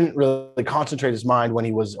 because he couldn't really concentrate his mind when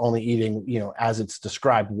he was only eating, as it's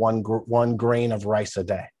described, one grain of rice a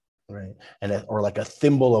day. Right. Or like a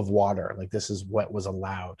thimble of water. Like this is what was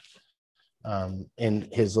allowed in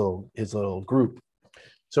his little group.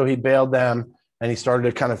 So he bailed them, and he started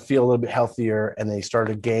to kind of feel a little bit healthier, and then he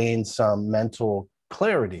started to gain some mental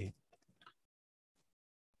clarity.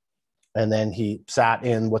 And then he sat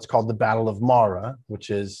in what's called the Battle of Mara, which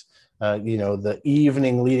is the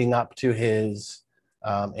evening leading up to his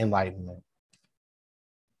enlightenment.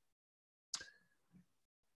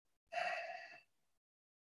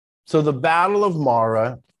 So the Battle of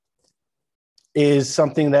Mara is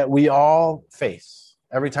something that we all face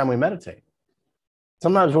every time we meditate.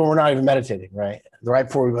 Sometimes when we're not even meditating, right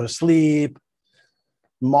before we go to sleep.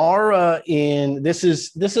 Mara this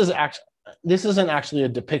isn't actually a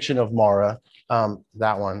depiction of Mara,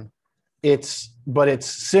 that one. But it's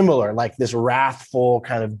similar, like this wrathful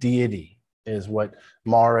kind of deity is what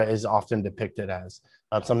Mara is often depicted as.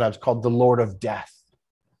 Sometimes called the Lord of Death,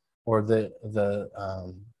 or the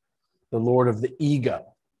Lord of the ego.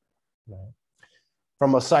 Right?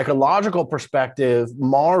 From a psychological perspective,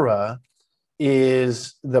 Mara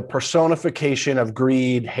is the personification of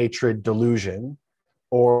greed, hatred, delusion,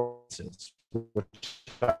 or which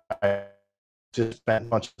I just spent a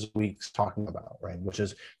bunch of weeks talking about, right? Which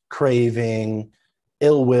is craving,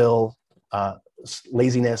 ill will,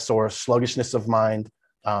 laziness or sluggishness of mind,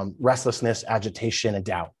 restlessness, agitation, and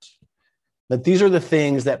doubt. That these are the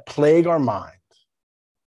things that plague our mind,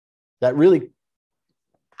 that really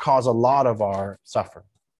cause a lot of our suffering.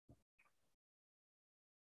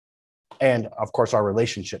 And of course, our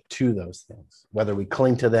relationship to those things, whether we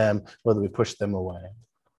cling to them, whether we push them away.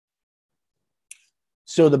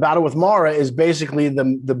 So the battle with Mara is basically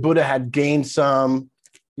the Buddha had gained some,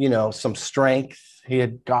 some strength. He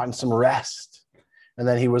had gotten some rest. And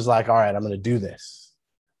then he was like, all right, I'm going to do this.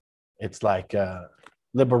 It's like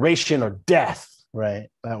liberation or death, right?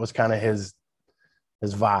 That was kind of his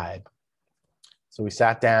vibe. So we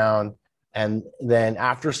sat down, and then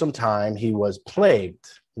after some time, he was plagued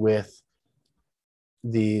with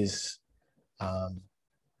these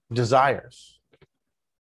desires,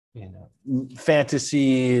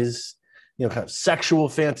 fantasies, kind of sexual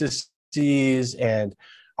fantasies, and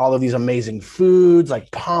all of these amazing foods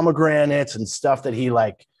like pomegranates and stuff that he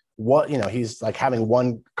like, he's like having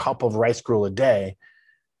 1 cup of rice gruel a day.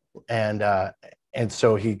 And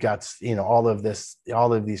so he got, all of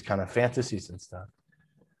these kind of fantasies and stuff.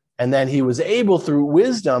 And then he was able, through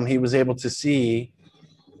wisdom, he was able to see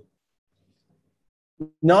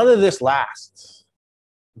none of this lasts.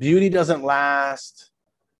 Beauty doesn't last.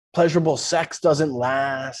 Pleasurable sex doesn't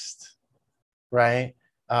last, right?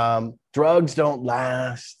 Drugs don't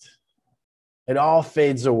last. It all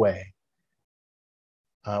fades away.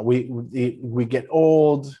 We get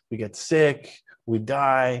old, we get sick, we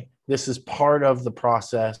die. This is part of the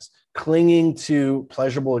process. Clinging to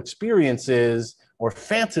pleasurable experiences or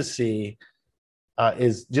fantasy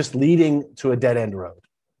is just leading to a dead end road.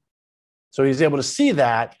 So he's able to see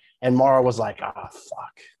that, and Mara was like,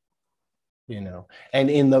 fuck. And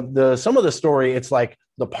in the some of the story, it's like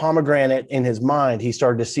the pomegranate in his mind, he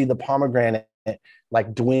started to see the pomegranate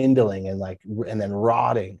like dwindling and then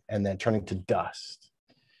rotting and then turning to dust.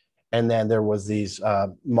 And then there was these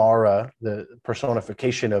Mara, the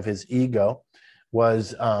personification of his ego,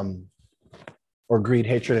 was or greed,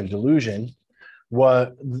 hatred, and delusion.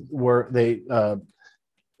 Were they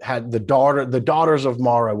had the daughters of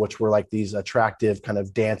Mara, which were like these attractive, kind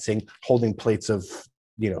of dancing, holding plates of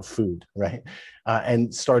food, right?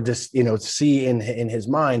 And started to see in his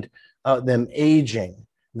mind them aging,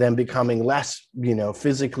 them becoming less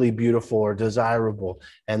physically beautiful or desirable,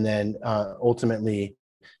 and then ultimately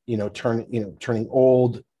turning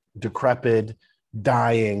old, decrepit,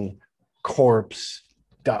 dying, corpse,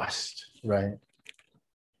 dust, right?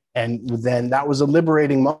 And then that was a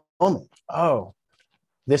liberating moment. Oh,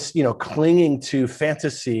 this clinging to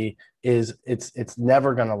fantasy it's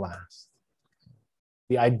never going to last.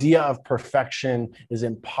 The idea of perfection is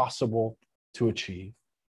impossible to achieve.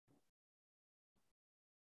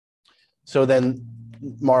 So then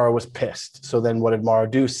Mara was pissed. So then what did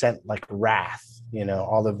Mara do? Sent like wrath,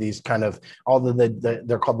 all of these kind of,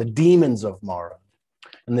 they're called the demons of Mara.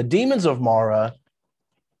 And the demons of Mara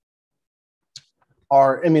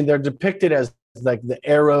they're depicted as like the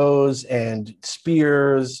arrows and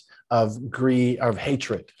spears of greed, of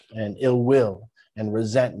hatred and ill will and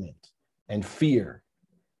resentment and fear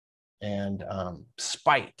and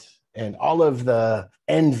spite and all of the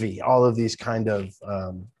envy, all of these kind of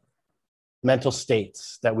mental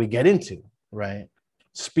states that we get into, right?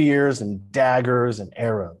 Spears and daggers and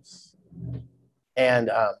arrows. And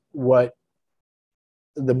what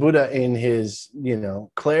the Buddha in his,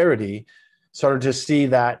 clarity started to see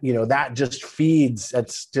that, that just feeds,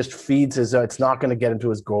 it's not going to get him to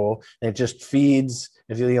his goal. And it just feeds,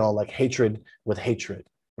 like hatred with hatred,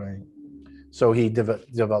 right? So he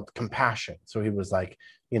developed compassion. So he was like,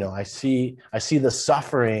 I see the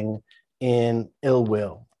suffering in ill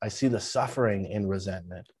will. I see the suffering in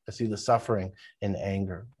resentment. I see the suffering in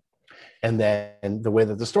anger. And then the way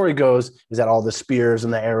that the story goes is that all the spears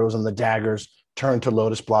and the arrows and the daggers turned to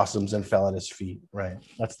lotus blossoms and fell at his feet, right?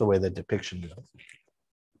 That's the way the depiction goes.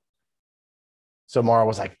 So Mara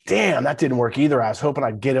was like, damn, that didn't work either. I was hoping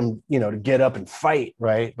I'd get him, to get up and fight,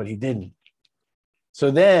 right? But he didn't.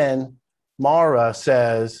 So then Mara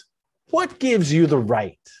says, what gives you the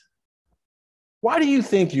right? Why do you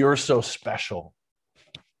think you're so special?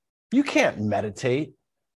 You can't meditate.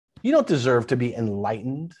 You don't deserve to be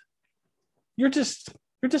enlightened. You're just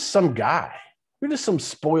some guy. You're just some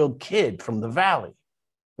spoiled kid from the valley.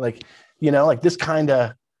 Like this kind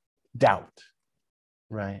of doubt,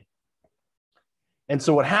 right? And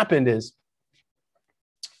so what happened is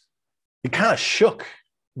it kind of shook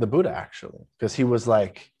the Buddha, actually, because he was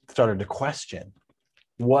like, started to question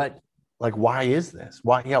why is this?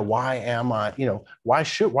 Why am I,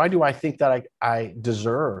 why do I think that I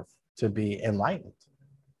deserve to be enlightened,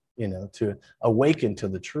 to awaken to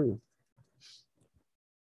the truth?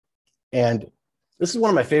 And this is one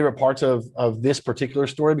of my favorite parts of this particular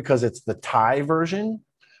story because it's the Thai version,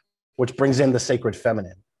 which brings in the sacred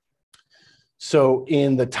feminine. So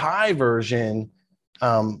in the Thai version,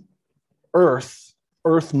 Earth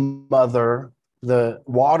Mother, the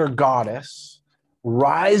water goddess,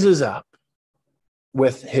 rises up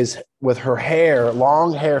with her hair,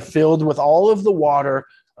 long hair filled with all of the water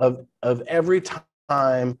of every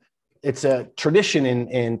time. It's a tradition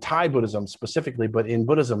in Thai Buddhism specifically, but in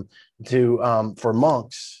Buddhism to for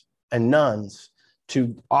monks and nuns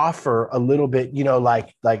to offer a little bit,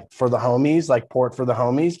 like for the homies, like port for the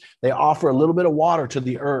homies, they offer a little bit of water to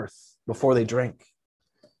the earth before they drink.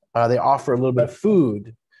 They offer a little bit of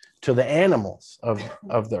food to the animals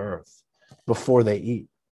of the earth before they eat.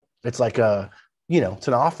 It's like it's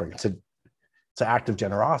an offering. It's an act of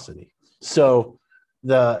generosity. So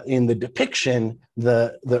in the depiction,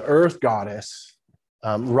 the earth goddess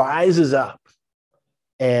rises up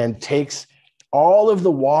and takes all of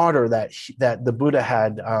the water that the Buddha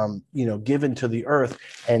had given to the earth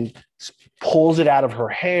and pulls it out of her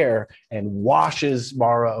hair and washes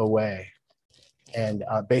Mara away, and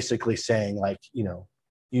basically saying, like,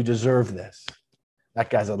 you deserve this. That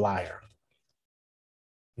guy's a liar.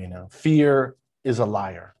 Fear is a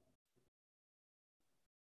liar.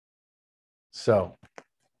 So,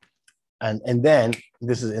 and then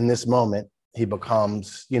this is in this moment, he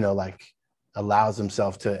becomes, allows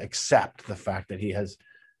himself to accept the fact that he has,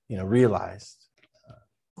 realized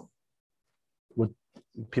what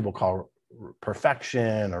people call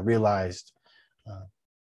perfection, or realized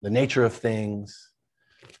the nature of things.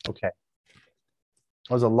 Okay.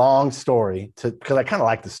 It was a long story because I kind of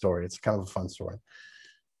like the story. It's kind of a fun story.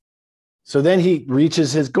 So then he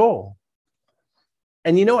reaches his goal.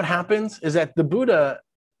 And what happens is that the Buddha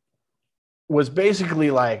was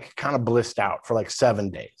basically like kind of blissed out for like 7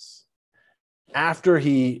 days. After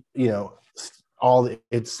he,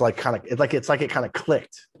 it's like it kind of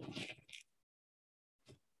clicked.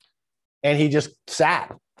 And he just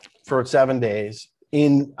sat for 7 days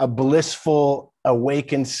in a blissful,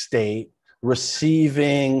 awakened state,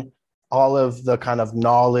 receiving all of the kind of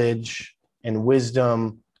knowledge and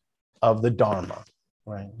wisdom of the Dharma,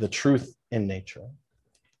 right? The truth in nature.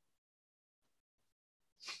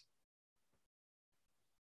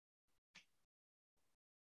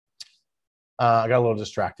 I got a little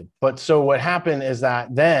distracted. But so what happened is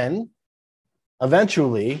that then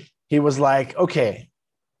eventually he was like, okay,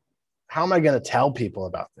 how am I going to tell people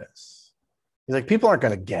about this? He's like, people aren't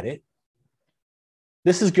going to get it.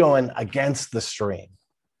 This is going against the stream.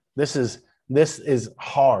 This is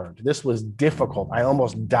hard. This was difficult. I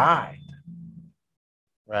almost died.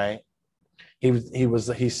 Right?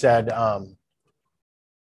 He said,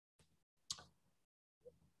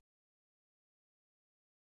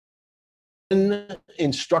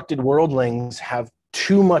 instructed worldlings have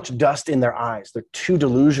too much dust in their eyes. They're too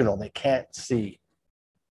delusional. They can't see.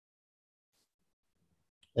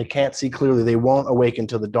 They can't see clearly. They won't awaken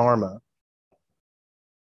to the Dharma.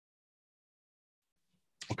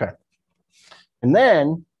 Okay. And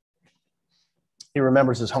then he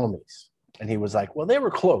remembers his homies. And he was like, well, they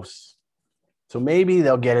were close. So maybe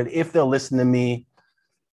they'll get it. If they'll listen to me,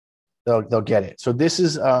 they'll get it. So this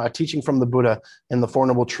is a teaching from the Buddha in the Four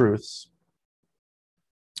Noble Truths.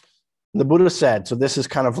 The Buddha said, so this is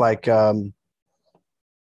kind of like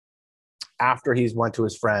after he's went to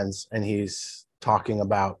his friends and he's talking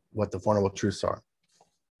about what the Four Noble Truths are.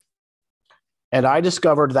 And I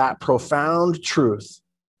discovered that profound truth,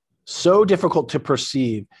 so difficult to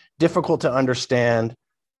perceive, difficult to understand,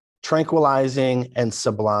 tranquilizing and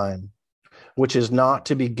sublime, which is not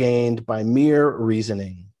to be gained by mere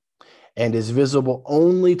reasoning and is visible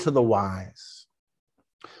only to the wise.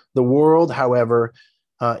 The world, however,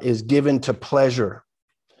 is given to pleasure,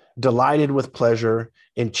 delighted with pleasure,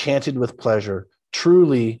 enchanted with pleasure.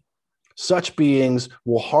 Truly, such beings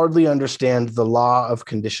will hardly understand the law of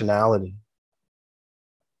conditionality,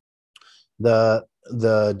 the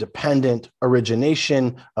dependent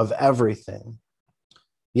origination of everything.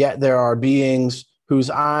 Yet there are beings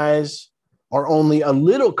whose eyes are only a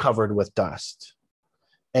little covered with dust,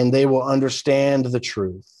 and they will understand the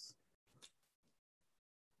truth.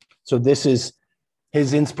 So this is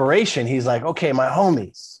his inspiration. He's like, okay, my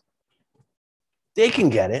homies, they can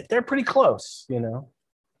get it. They're pretty close,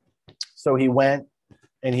 So he went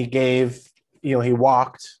and he gave, he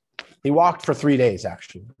walked for 3 days,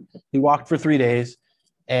 actually. He walked for 3 days.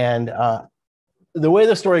 And the way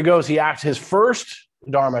the story goes, his first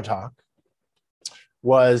Dharma talk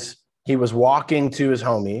was he was walking to his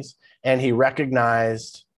homies and he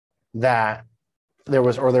recognized that there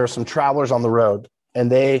were some travelers on the road and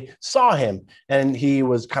they saw him and he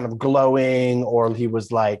was kind of glowing, or he was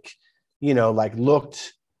like,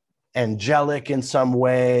 looked angelic in some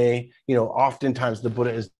way. Oftentimes the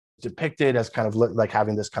Buddha is depicted as kind of like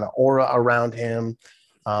having this kind of aura around him.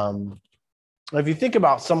 If you think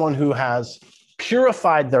about someone who has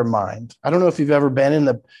purified their mind, I don't know if you've ever been in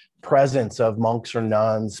presence of monks or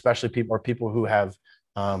nuns, especially people who have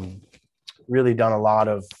really done a lot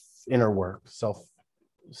of inner work,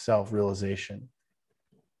 self-realization.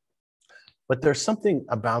 But there's something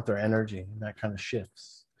about their energy that kind of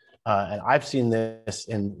shifts. And I've seen this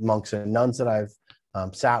in monks and nuns that I've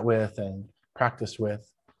sat with and practiced with.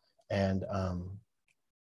 And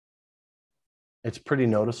it's pretty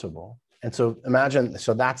noticeable. And so imagine,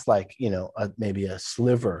 so that's like, maybe a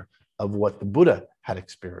sliver of what the Buddha had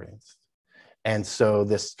experienced. And so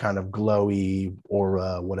this kind of glowy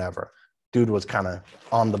aura, whatever, dude was kind of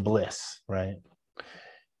on the bliss, right?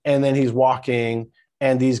 And then he's walking,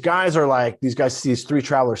 and these these three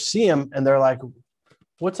travelers see him, and they're like,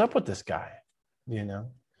 what's up with this guy?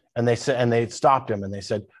 And they said, and they stopped him and they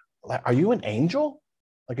said, are you an angel?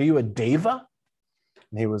 Like, are you a deva?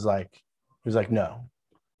 And he was like, no.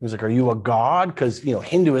 He was like, are you a god? Because,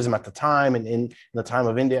 Hinduism at the time, and in the time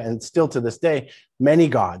of India, and still to this day, many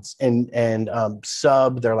gods and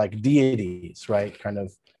they're like deities, right? Kind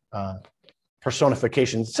of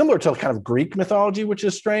personifications, similar to kind of Greek mythology, which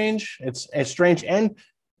is strange. It's strange and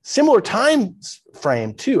similar time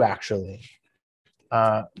frame too, actually.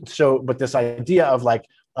 But this idea of like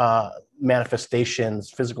manifestations,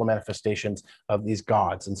 physical manifestations of these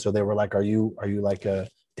gods. And so they were like, are you like a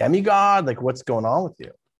demigod? Like, what's going on with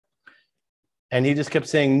you? And he just kept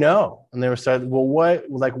saying no. And they were said, well,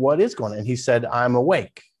 what is going on? And he said, I'm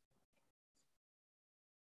awake.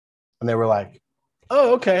 And they were like,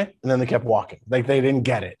 oh, okay. And then they kept walking. Like, they didn't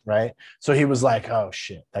get it, right? So he was like, oh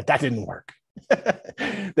shit, that didn't work.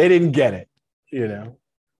 They didn't get it,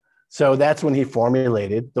 So that's when he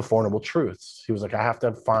formulated the Four Noble Truths. He was like, I have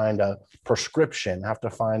to find a prescription. I have to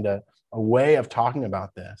find a way of talking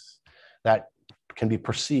about this that can be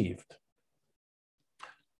perceived.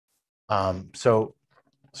 So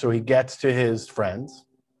he gets to his friends,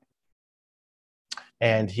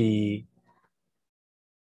 and he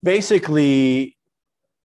basically,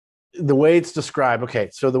 the way it's described,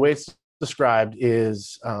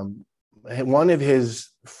 is one of his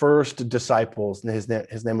first disciples, and his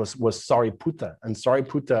name was Sariputta, and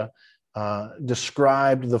Sariputta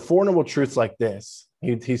described the Four Noble Truths like this.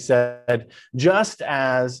 He said, just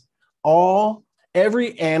as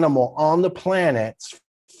every animal on the planet's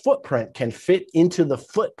footprint can fit into the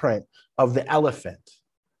footprint of the elephant,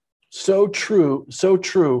 so too,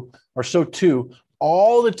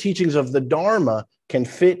 all the teachings of the Dharma can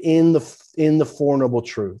fit in the Four Noble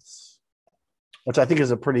Truths, which I think is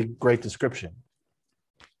a pretty great description.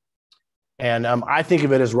 And I think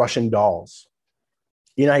of it as Russian dolls.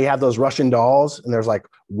 You have those Russian dolls, and there's like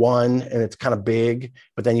one, and it's kind of big,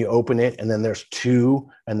 but then you open it, and then there's two,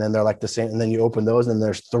 and then they're like the same, and then you open those, and then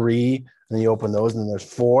there's three, and then you open those, and then there's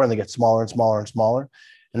four, and they get smaller and smaller and smaller.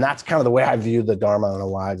 And that's kind of the way I view the Dharma. I don't know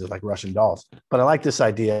why, it's like Russian dolls. But I like this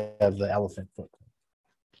idea of the elephant footprint.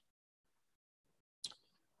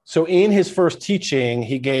 So in his first teaching,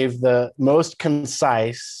 he gave the most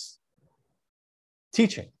concise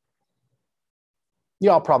teaching.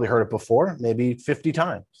 You all probably heard it before, maybe 50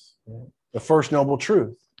 times. The first noble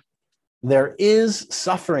truth. There is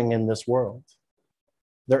suffering in this world.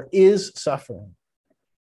 There is suffering.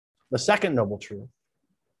 The second noble truth.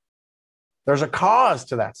 There's a cause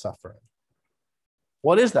to that suffering.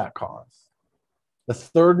 What is that cause? The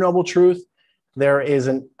third noble truth. There is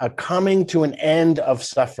a coming to an end of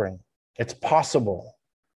suffering. It's possible.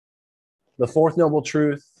 The fourth noble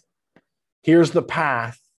truth. Here's the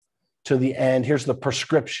path to the end. Here's the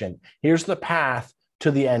prescription. Here's the path to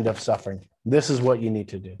the end of suffering. This is what you need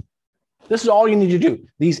to do. This is all you need to do.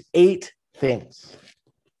 These 8 things.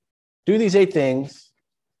 Do these 8 things,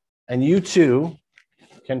 and you too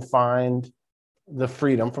can find the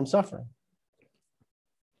freedom from suffering.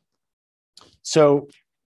 So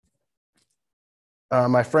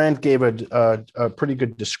my friend gave a pretty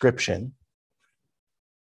good description.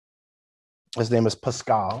 His name is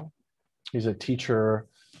Pascal. He's a teacher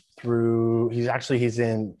he's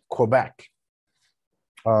in Quebec.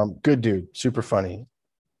 Good dude, super funny.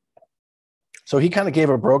 So he kind of gave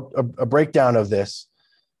a breakdown of this.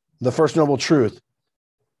 The first noble truth.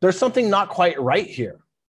 There's something not quite right here.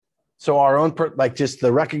 So our own, just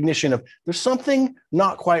the recognition of there's something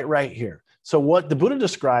not quite right here. So what the Buddha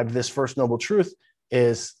described, this first noble truth,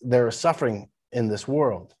 is there is suffering in this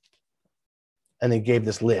world. And he gave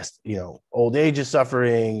this list, old age is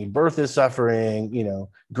suffering, birth is suffering,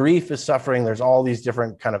 grief is suffering. There's all these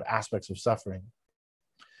different kind of aspects of suffering.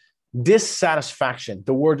 Dissatisfaction.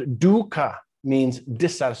 The word dukkha means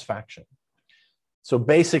dissatisfaction. So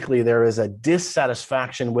basically there is a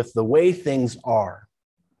dissatisfaction with the way things are.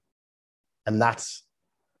 And that's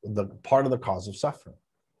the part of the cause of suffering.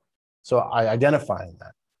 So I identify in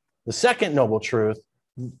that. The second noble truth,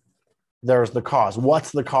 there's the cause.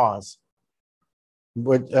 What's the cause?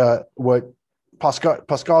 What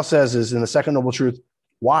Pascal says is in the second noble truth,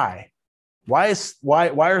 why? Why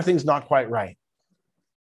are things not quite right?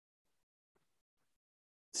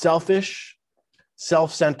 Selfish,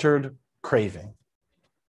 self-centered craving,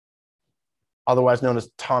 otherwise known as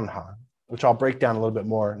tanha, which I'll break down a little bit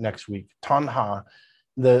more next week. Tanha,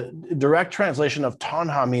 the direct translation of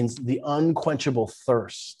tanha means the unquenchable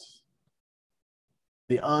thirst.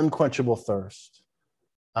 The unquenchable thirst,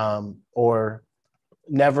 or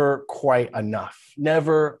never quite enough,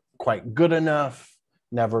 never quite good enough,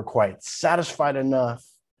 never quite satisfied enough.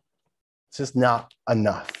 It's just not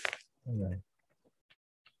enough. Okay.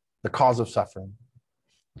 The cause of suffering,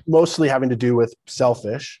 mostly having to do with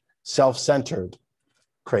selfish, self-centered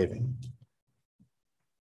craving.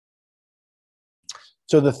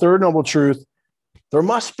 So the third noble truth, there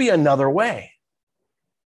must be another way.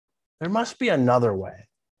 There must be another way.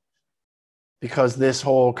 Because this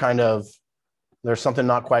whole kind of, there's something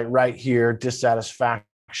not quite right here,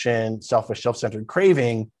 dissatisfaction, selfish, self-centered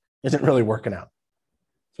craving isn't really working out.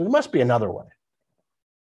 So there must be another way.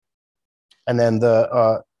 And then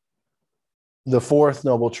the fourth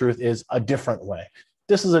noble truth is a different way.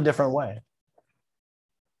 This is a different way.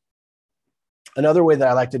 Another way that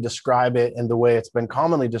I like to describe it, and the way it's been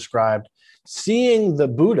commonly described, seeing the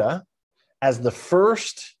Buddha as the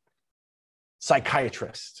first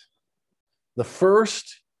psychiatrist, the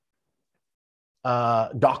first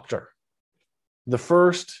doctor, the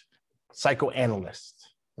first psychoanalyst,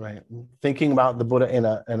 right? Thinking about the Buddha in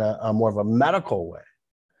a more of a medical way,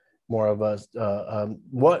 more of a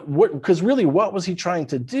because really what was he trying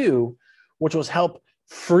to do, which was help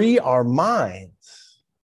free our minds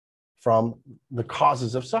from the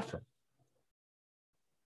causes of suffering.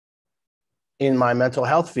 In my mental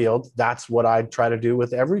health field, that's what I try to do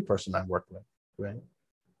with every person I work with, right?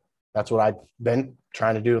 That's what I've been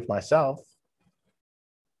trying to do with myself.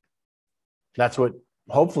 That's what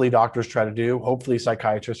hopefully doctors try to do. Hopefully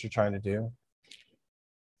psychiatrists are trying to do.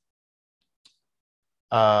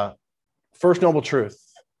 First noble truth.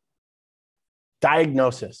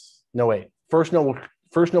 Diagnosis. No, wait. First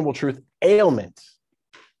noble truth, ailment.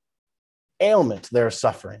 Ailment, there's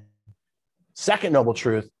suffering. Second noble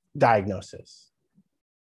truth, diagnosis.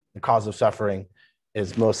 The cause of suffering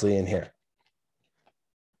is mostly in here.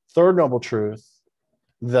 Third noble truth,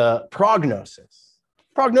 the prognosis.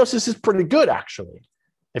 Prognosis is pretty good, actually.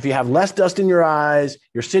 If you have less dust in your eyes,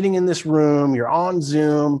 you're sitting in this room, you're on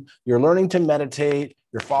Zoom, you're learning to meditate,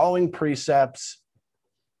 you're following precepts,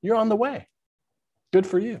 you're on the way. Good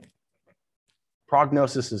for you.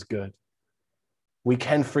 Prognosis is good. We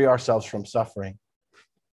can free ourselves from suffering.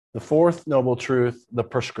 The fourth noble truth, the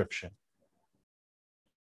prescription.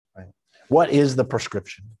 Right? What is the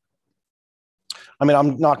prescription? I mean,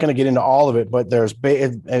 I'm not going to get into all of it, but there's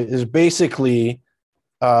basically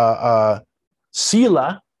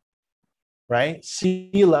sila, right?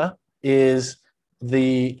 Sila is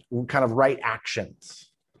the kind of right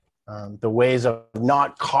actions, the ways of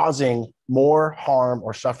not causing more harm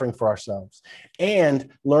or suffering for ourselves, and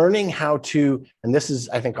learning how to, and this is,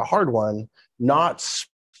 I think, a hard one, not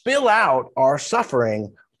spill out our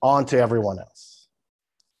suffering onto everyone else.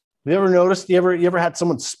 Have you ever noticed, you ever had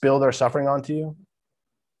someone spill their suffering onto you?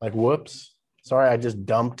 Like, whoops, sorry, I just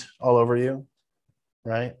dumped all over you,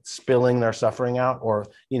 right? Spilling their suffering out. Or,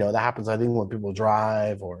 that happens, I think, when people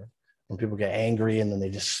drive or when people get angry and then they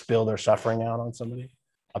just spill their suffering out on somebody.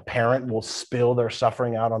 A parent will spill their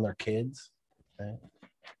suffering out on their kids. Right?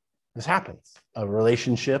 This happens. A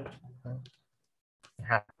relationship. Right? It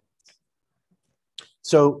happens.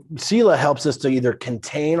 So sila helps us to either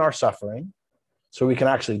contain our suffering so we can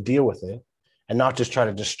actually deal with it and not just try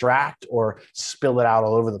to distract or spill it out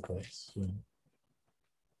all over the place.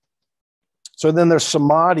 So then there's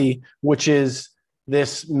samadhi, which is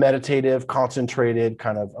this meditative, concentrated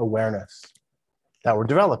kind of awareness that we're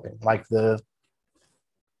developing, like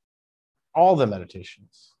all the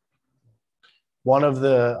meditations. One of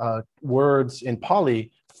the words in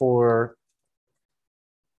Pali for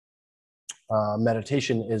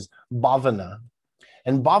meditation is bhavana.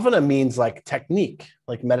 And bhavana means like technique,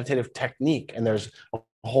 like meditative technique. And there's a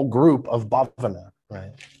whole group of bhavana,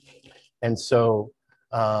 right? And so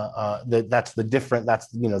that's the different, that's,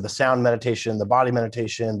 the sound meditation, the body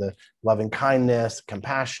meditation, the loving kindness,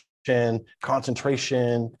 compassion,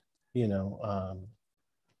 concentration,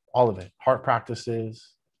 all of it, heart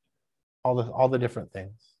practices, all the different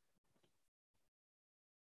things.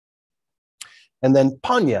 And then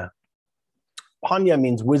panya. Panya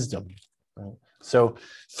means wisdom. Right? So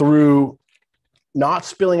through not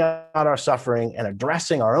spilling out our suffering and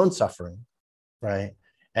addressing our own suffering, right?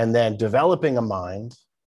 And then developing a mind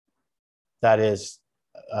that is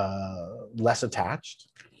less attached,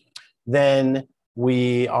 then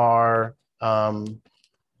we are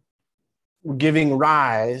giving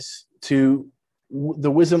rise to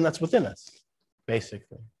the wisdom that's within us,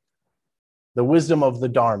 basically. The wisdom of the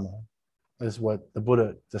Dharma is what the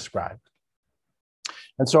Buddha described.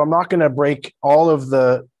 And so I'm not going to break all of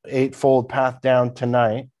the Eightfold Path down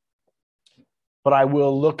tonight, but I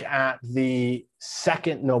will look at the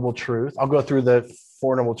second Noble Truth. I'll go through the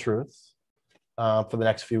Four Noble Truths for the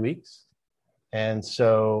next few weeks. And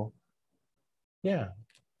so, yeah.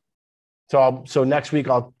 So next week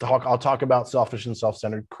I'll talk about selfish and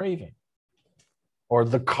self-centered craving, or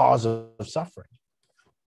the cause of suffering.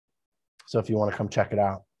 So if you want to come check it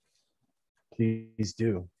out, please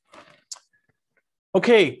do.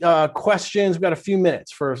 Okay, questions. We've got a few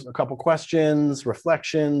minutes for a couple questions,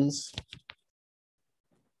 reflections.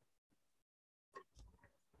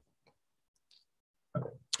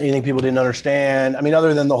 Anything people didn't understand? I mean,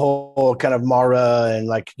 other than the whole kind of Mara and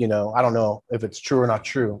like, I don't know if it's true or not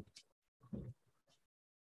true.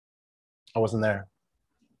 I wasn't there.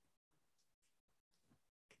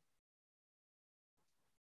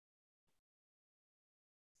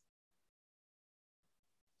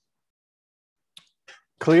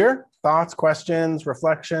 Clear? Thoughts, questions,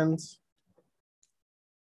 reflections?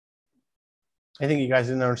 Anything you guys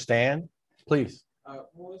didn't understand? Please. What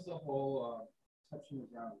was the whole touching the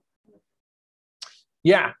ground?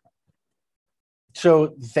 Yeah.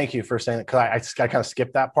 So thank you for saying that, because I kind of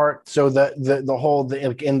skipped that part. So the whole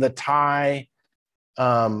in the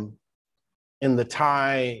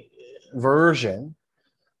Thai version,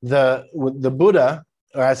 the Buddha,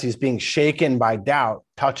 as he's being shaken by doubt,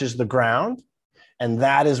 touches the ground. And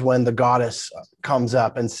that is when the goddess comes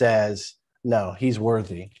up and says, no, he's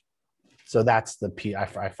worthy. So that's the piece. I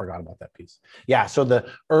forgot about that piece. Yeah. So the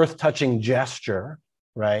earth touching gesture,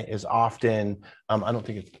 right, is often, I don't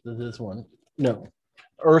think it's this one. No.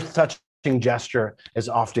 Earth touching gesture is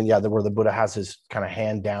often, where the Buddha has his kind of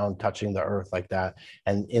hand down touching the earth like that.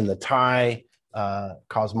 And in the Thai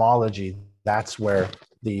cosmology, that's where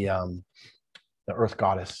the earth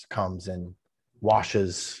goddess comes and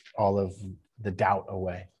washes all of the doubt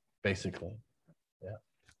away, basically. Yeah.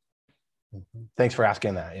 Mm-hmm. Thanks for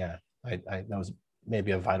asking that. Yeah, I that was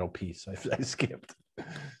maybe a vital piece I skipped.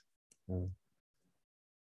 Mm-hmm.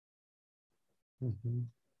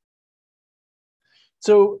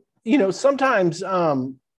 So, sometimes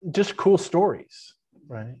just cool stories,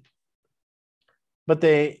 right? But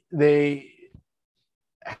they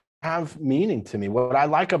have meaning to me. What I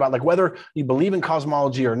like about, like, whether you believe in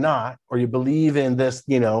cosmology or not, or you believe in this,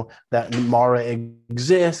 that Mara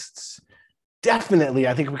exists, definitely,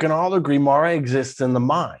 I think we can all agree Mara exists in the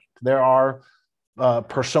mind. There are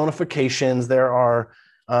personifications, there are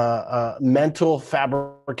mental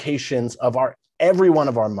fabrications of every one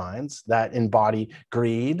of our minds that embody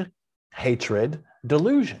greed, hatred,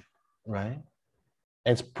 delusion, right?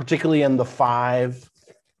 And it's particularly in the 5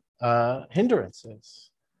 hindrances.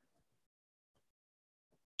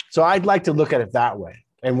 So I'd like to look at it that way.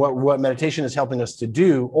 And what meditation is helping us to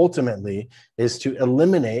do ultimately is to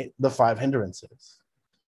eliminate the 5 hindrances,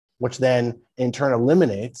 which then in turn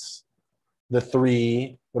eliminates the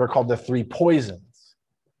 3, what are called the 3 poisons,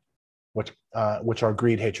 which are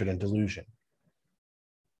greed, hatred, and delusion.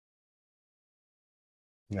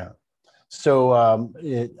 Yeah. So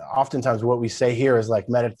oftentimes what we say here is like,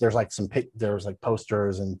 there's like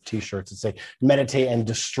posters and T-shirts that say meditate and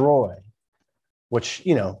destroy, which,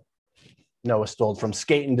 Noah stole from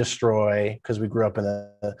Skate and Destroy, because we grew up in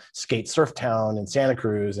a skate surf town in Santa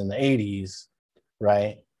Cruz in the 80s,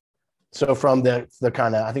 right? So from the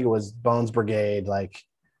kind of, I think it was Bones Brigade, like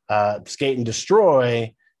Skate and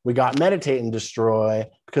Destroy, we got meditate and destroy,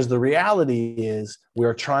 because the reality is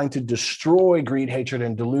we're trying to destroy greed, hatred,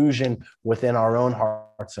 and delusion within our own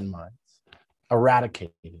hearts and minds.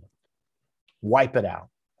 Eradicate it. Wipe it out.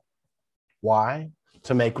 Why?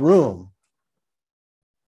 To make room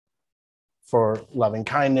for loving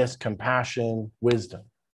kindness, compassion, wisdom.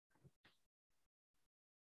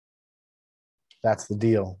 That's the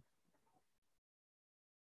deal.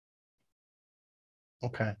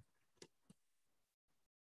 Okay.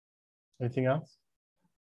 Anything else?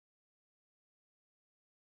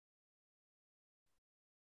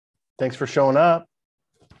 Thanks for showing up,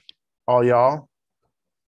 all y'all.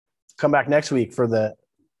 Come back next week for the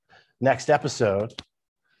next episode.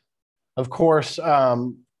 Of course,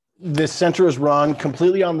 this center is run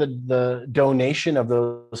completely on the donation of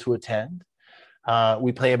those who attend.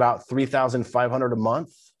 We pay about $3,500 a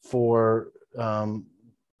month for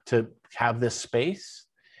to have this space.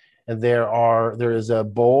 And there is a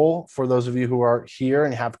bowl for those of you who are here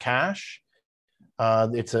and have cash.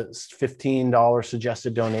 It's a $15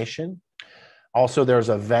 suggested donation. Also, there's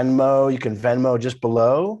a Venmo. You can Venmo just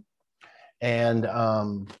below. And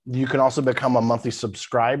you can also become a monthly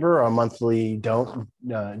subscriber or a monthly donor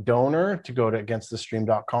to go to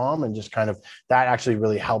againstthestream.com, and just kind of, that actually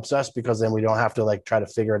really helps us, because then we don't have to like try to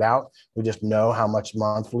figure it out. We just know how much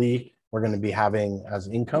monthly we're going to be having as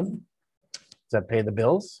income to pay the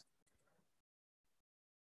bills.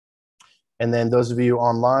 And then those of you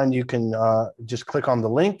online, you can just click on the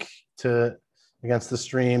link to Against the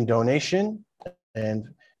Stream donation. And,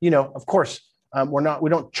 of course, we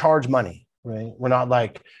don't charge money, right? We're not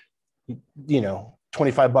like,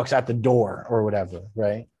 25 at the door or whatever,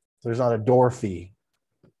 right? There's not a door fee,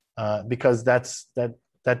 because that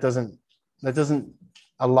doesn't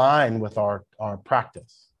align with our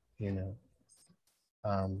practice,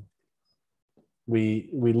 We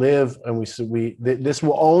live, and this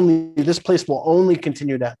place will only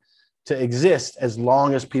continue to exist as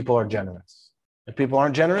long as people are generous. If people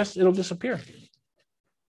aren't generous, it'll disappear.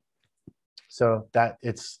 So that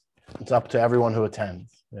it's up to everyone who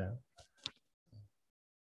attends. Yeah.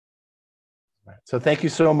 Right. So thank you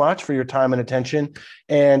so much for your time and attention,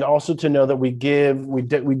 and also to know that we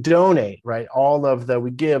donate, right?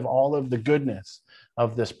 We give all of the goodness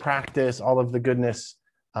of this practice, all of the goodness,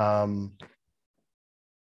 of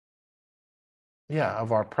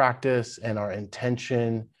our practice and our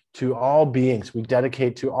intention to all beings. We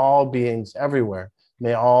dedicate to all beings everywhere.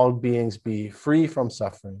 May all beings be free from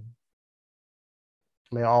suffering.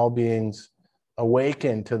 May all beings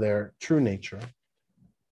awaken to their true nature.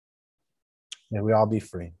 May we all be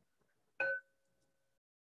free.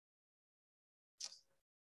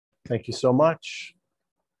 Thank you so much.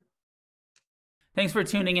 Thanks for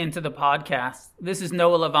tuning in to the podcast. This is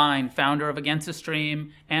Noah Levine, founder of Against the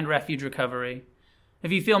Stream and Refuge Recovery.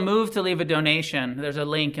 If you feel moved to leave a donation, there's a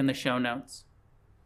link in the show notes.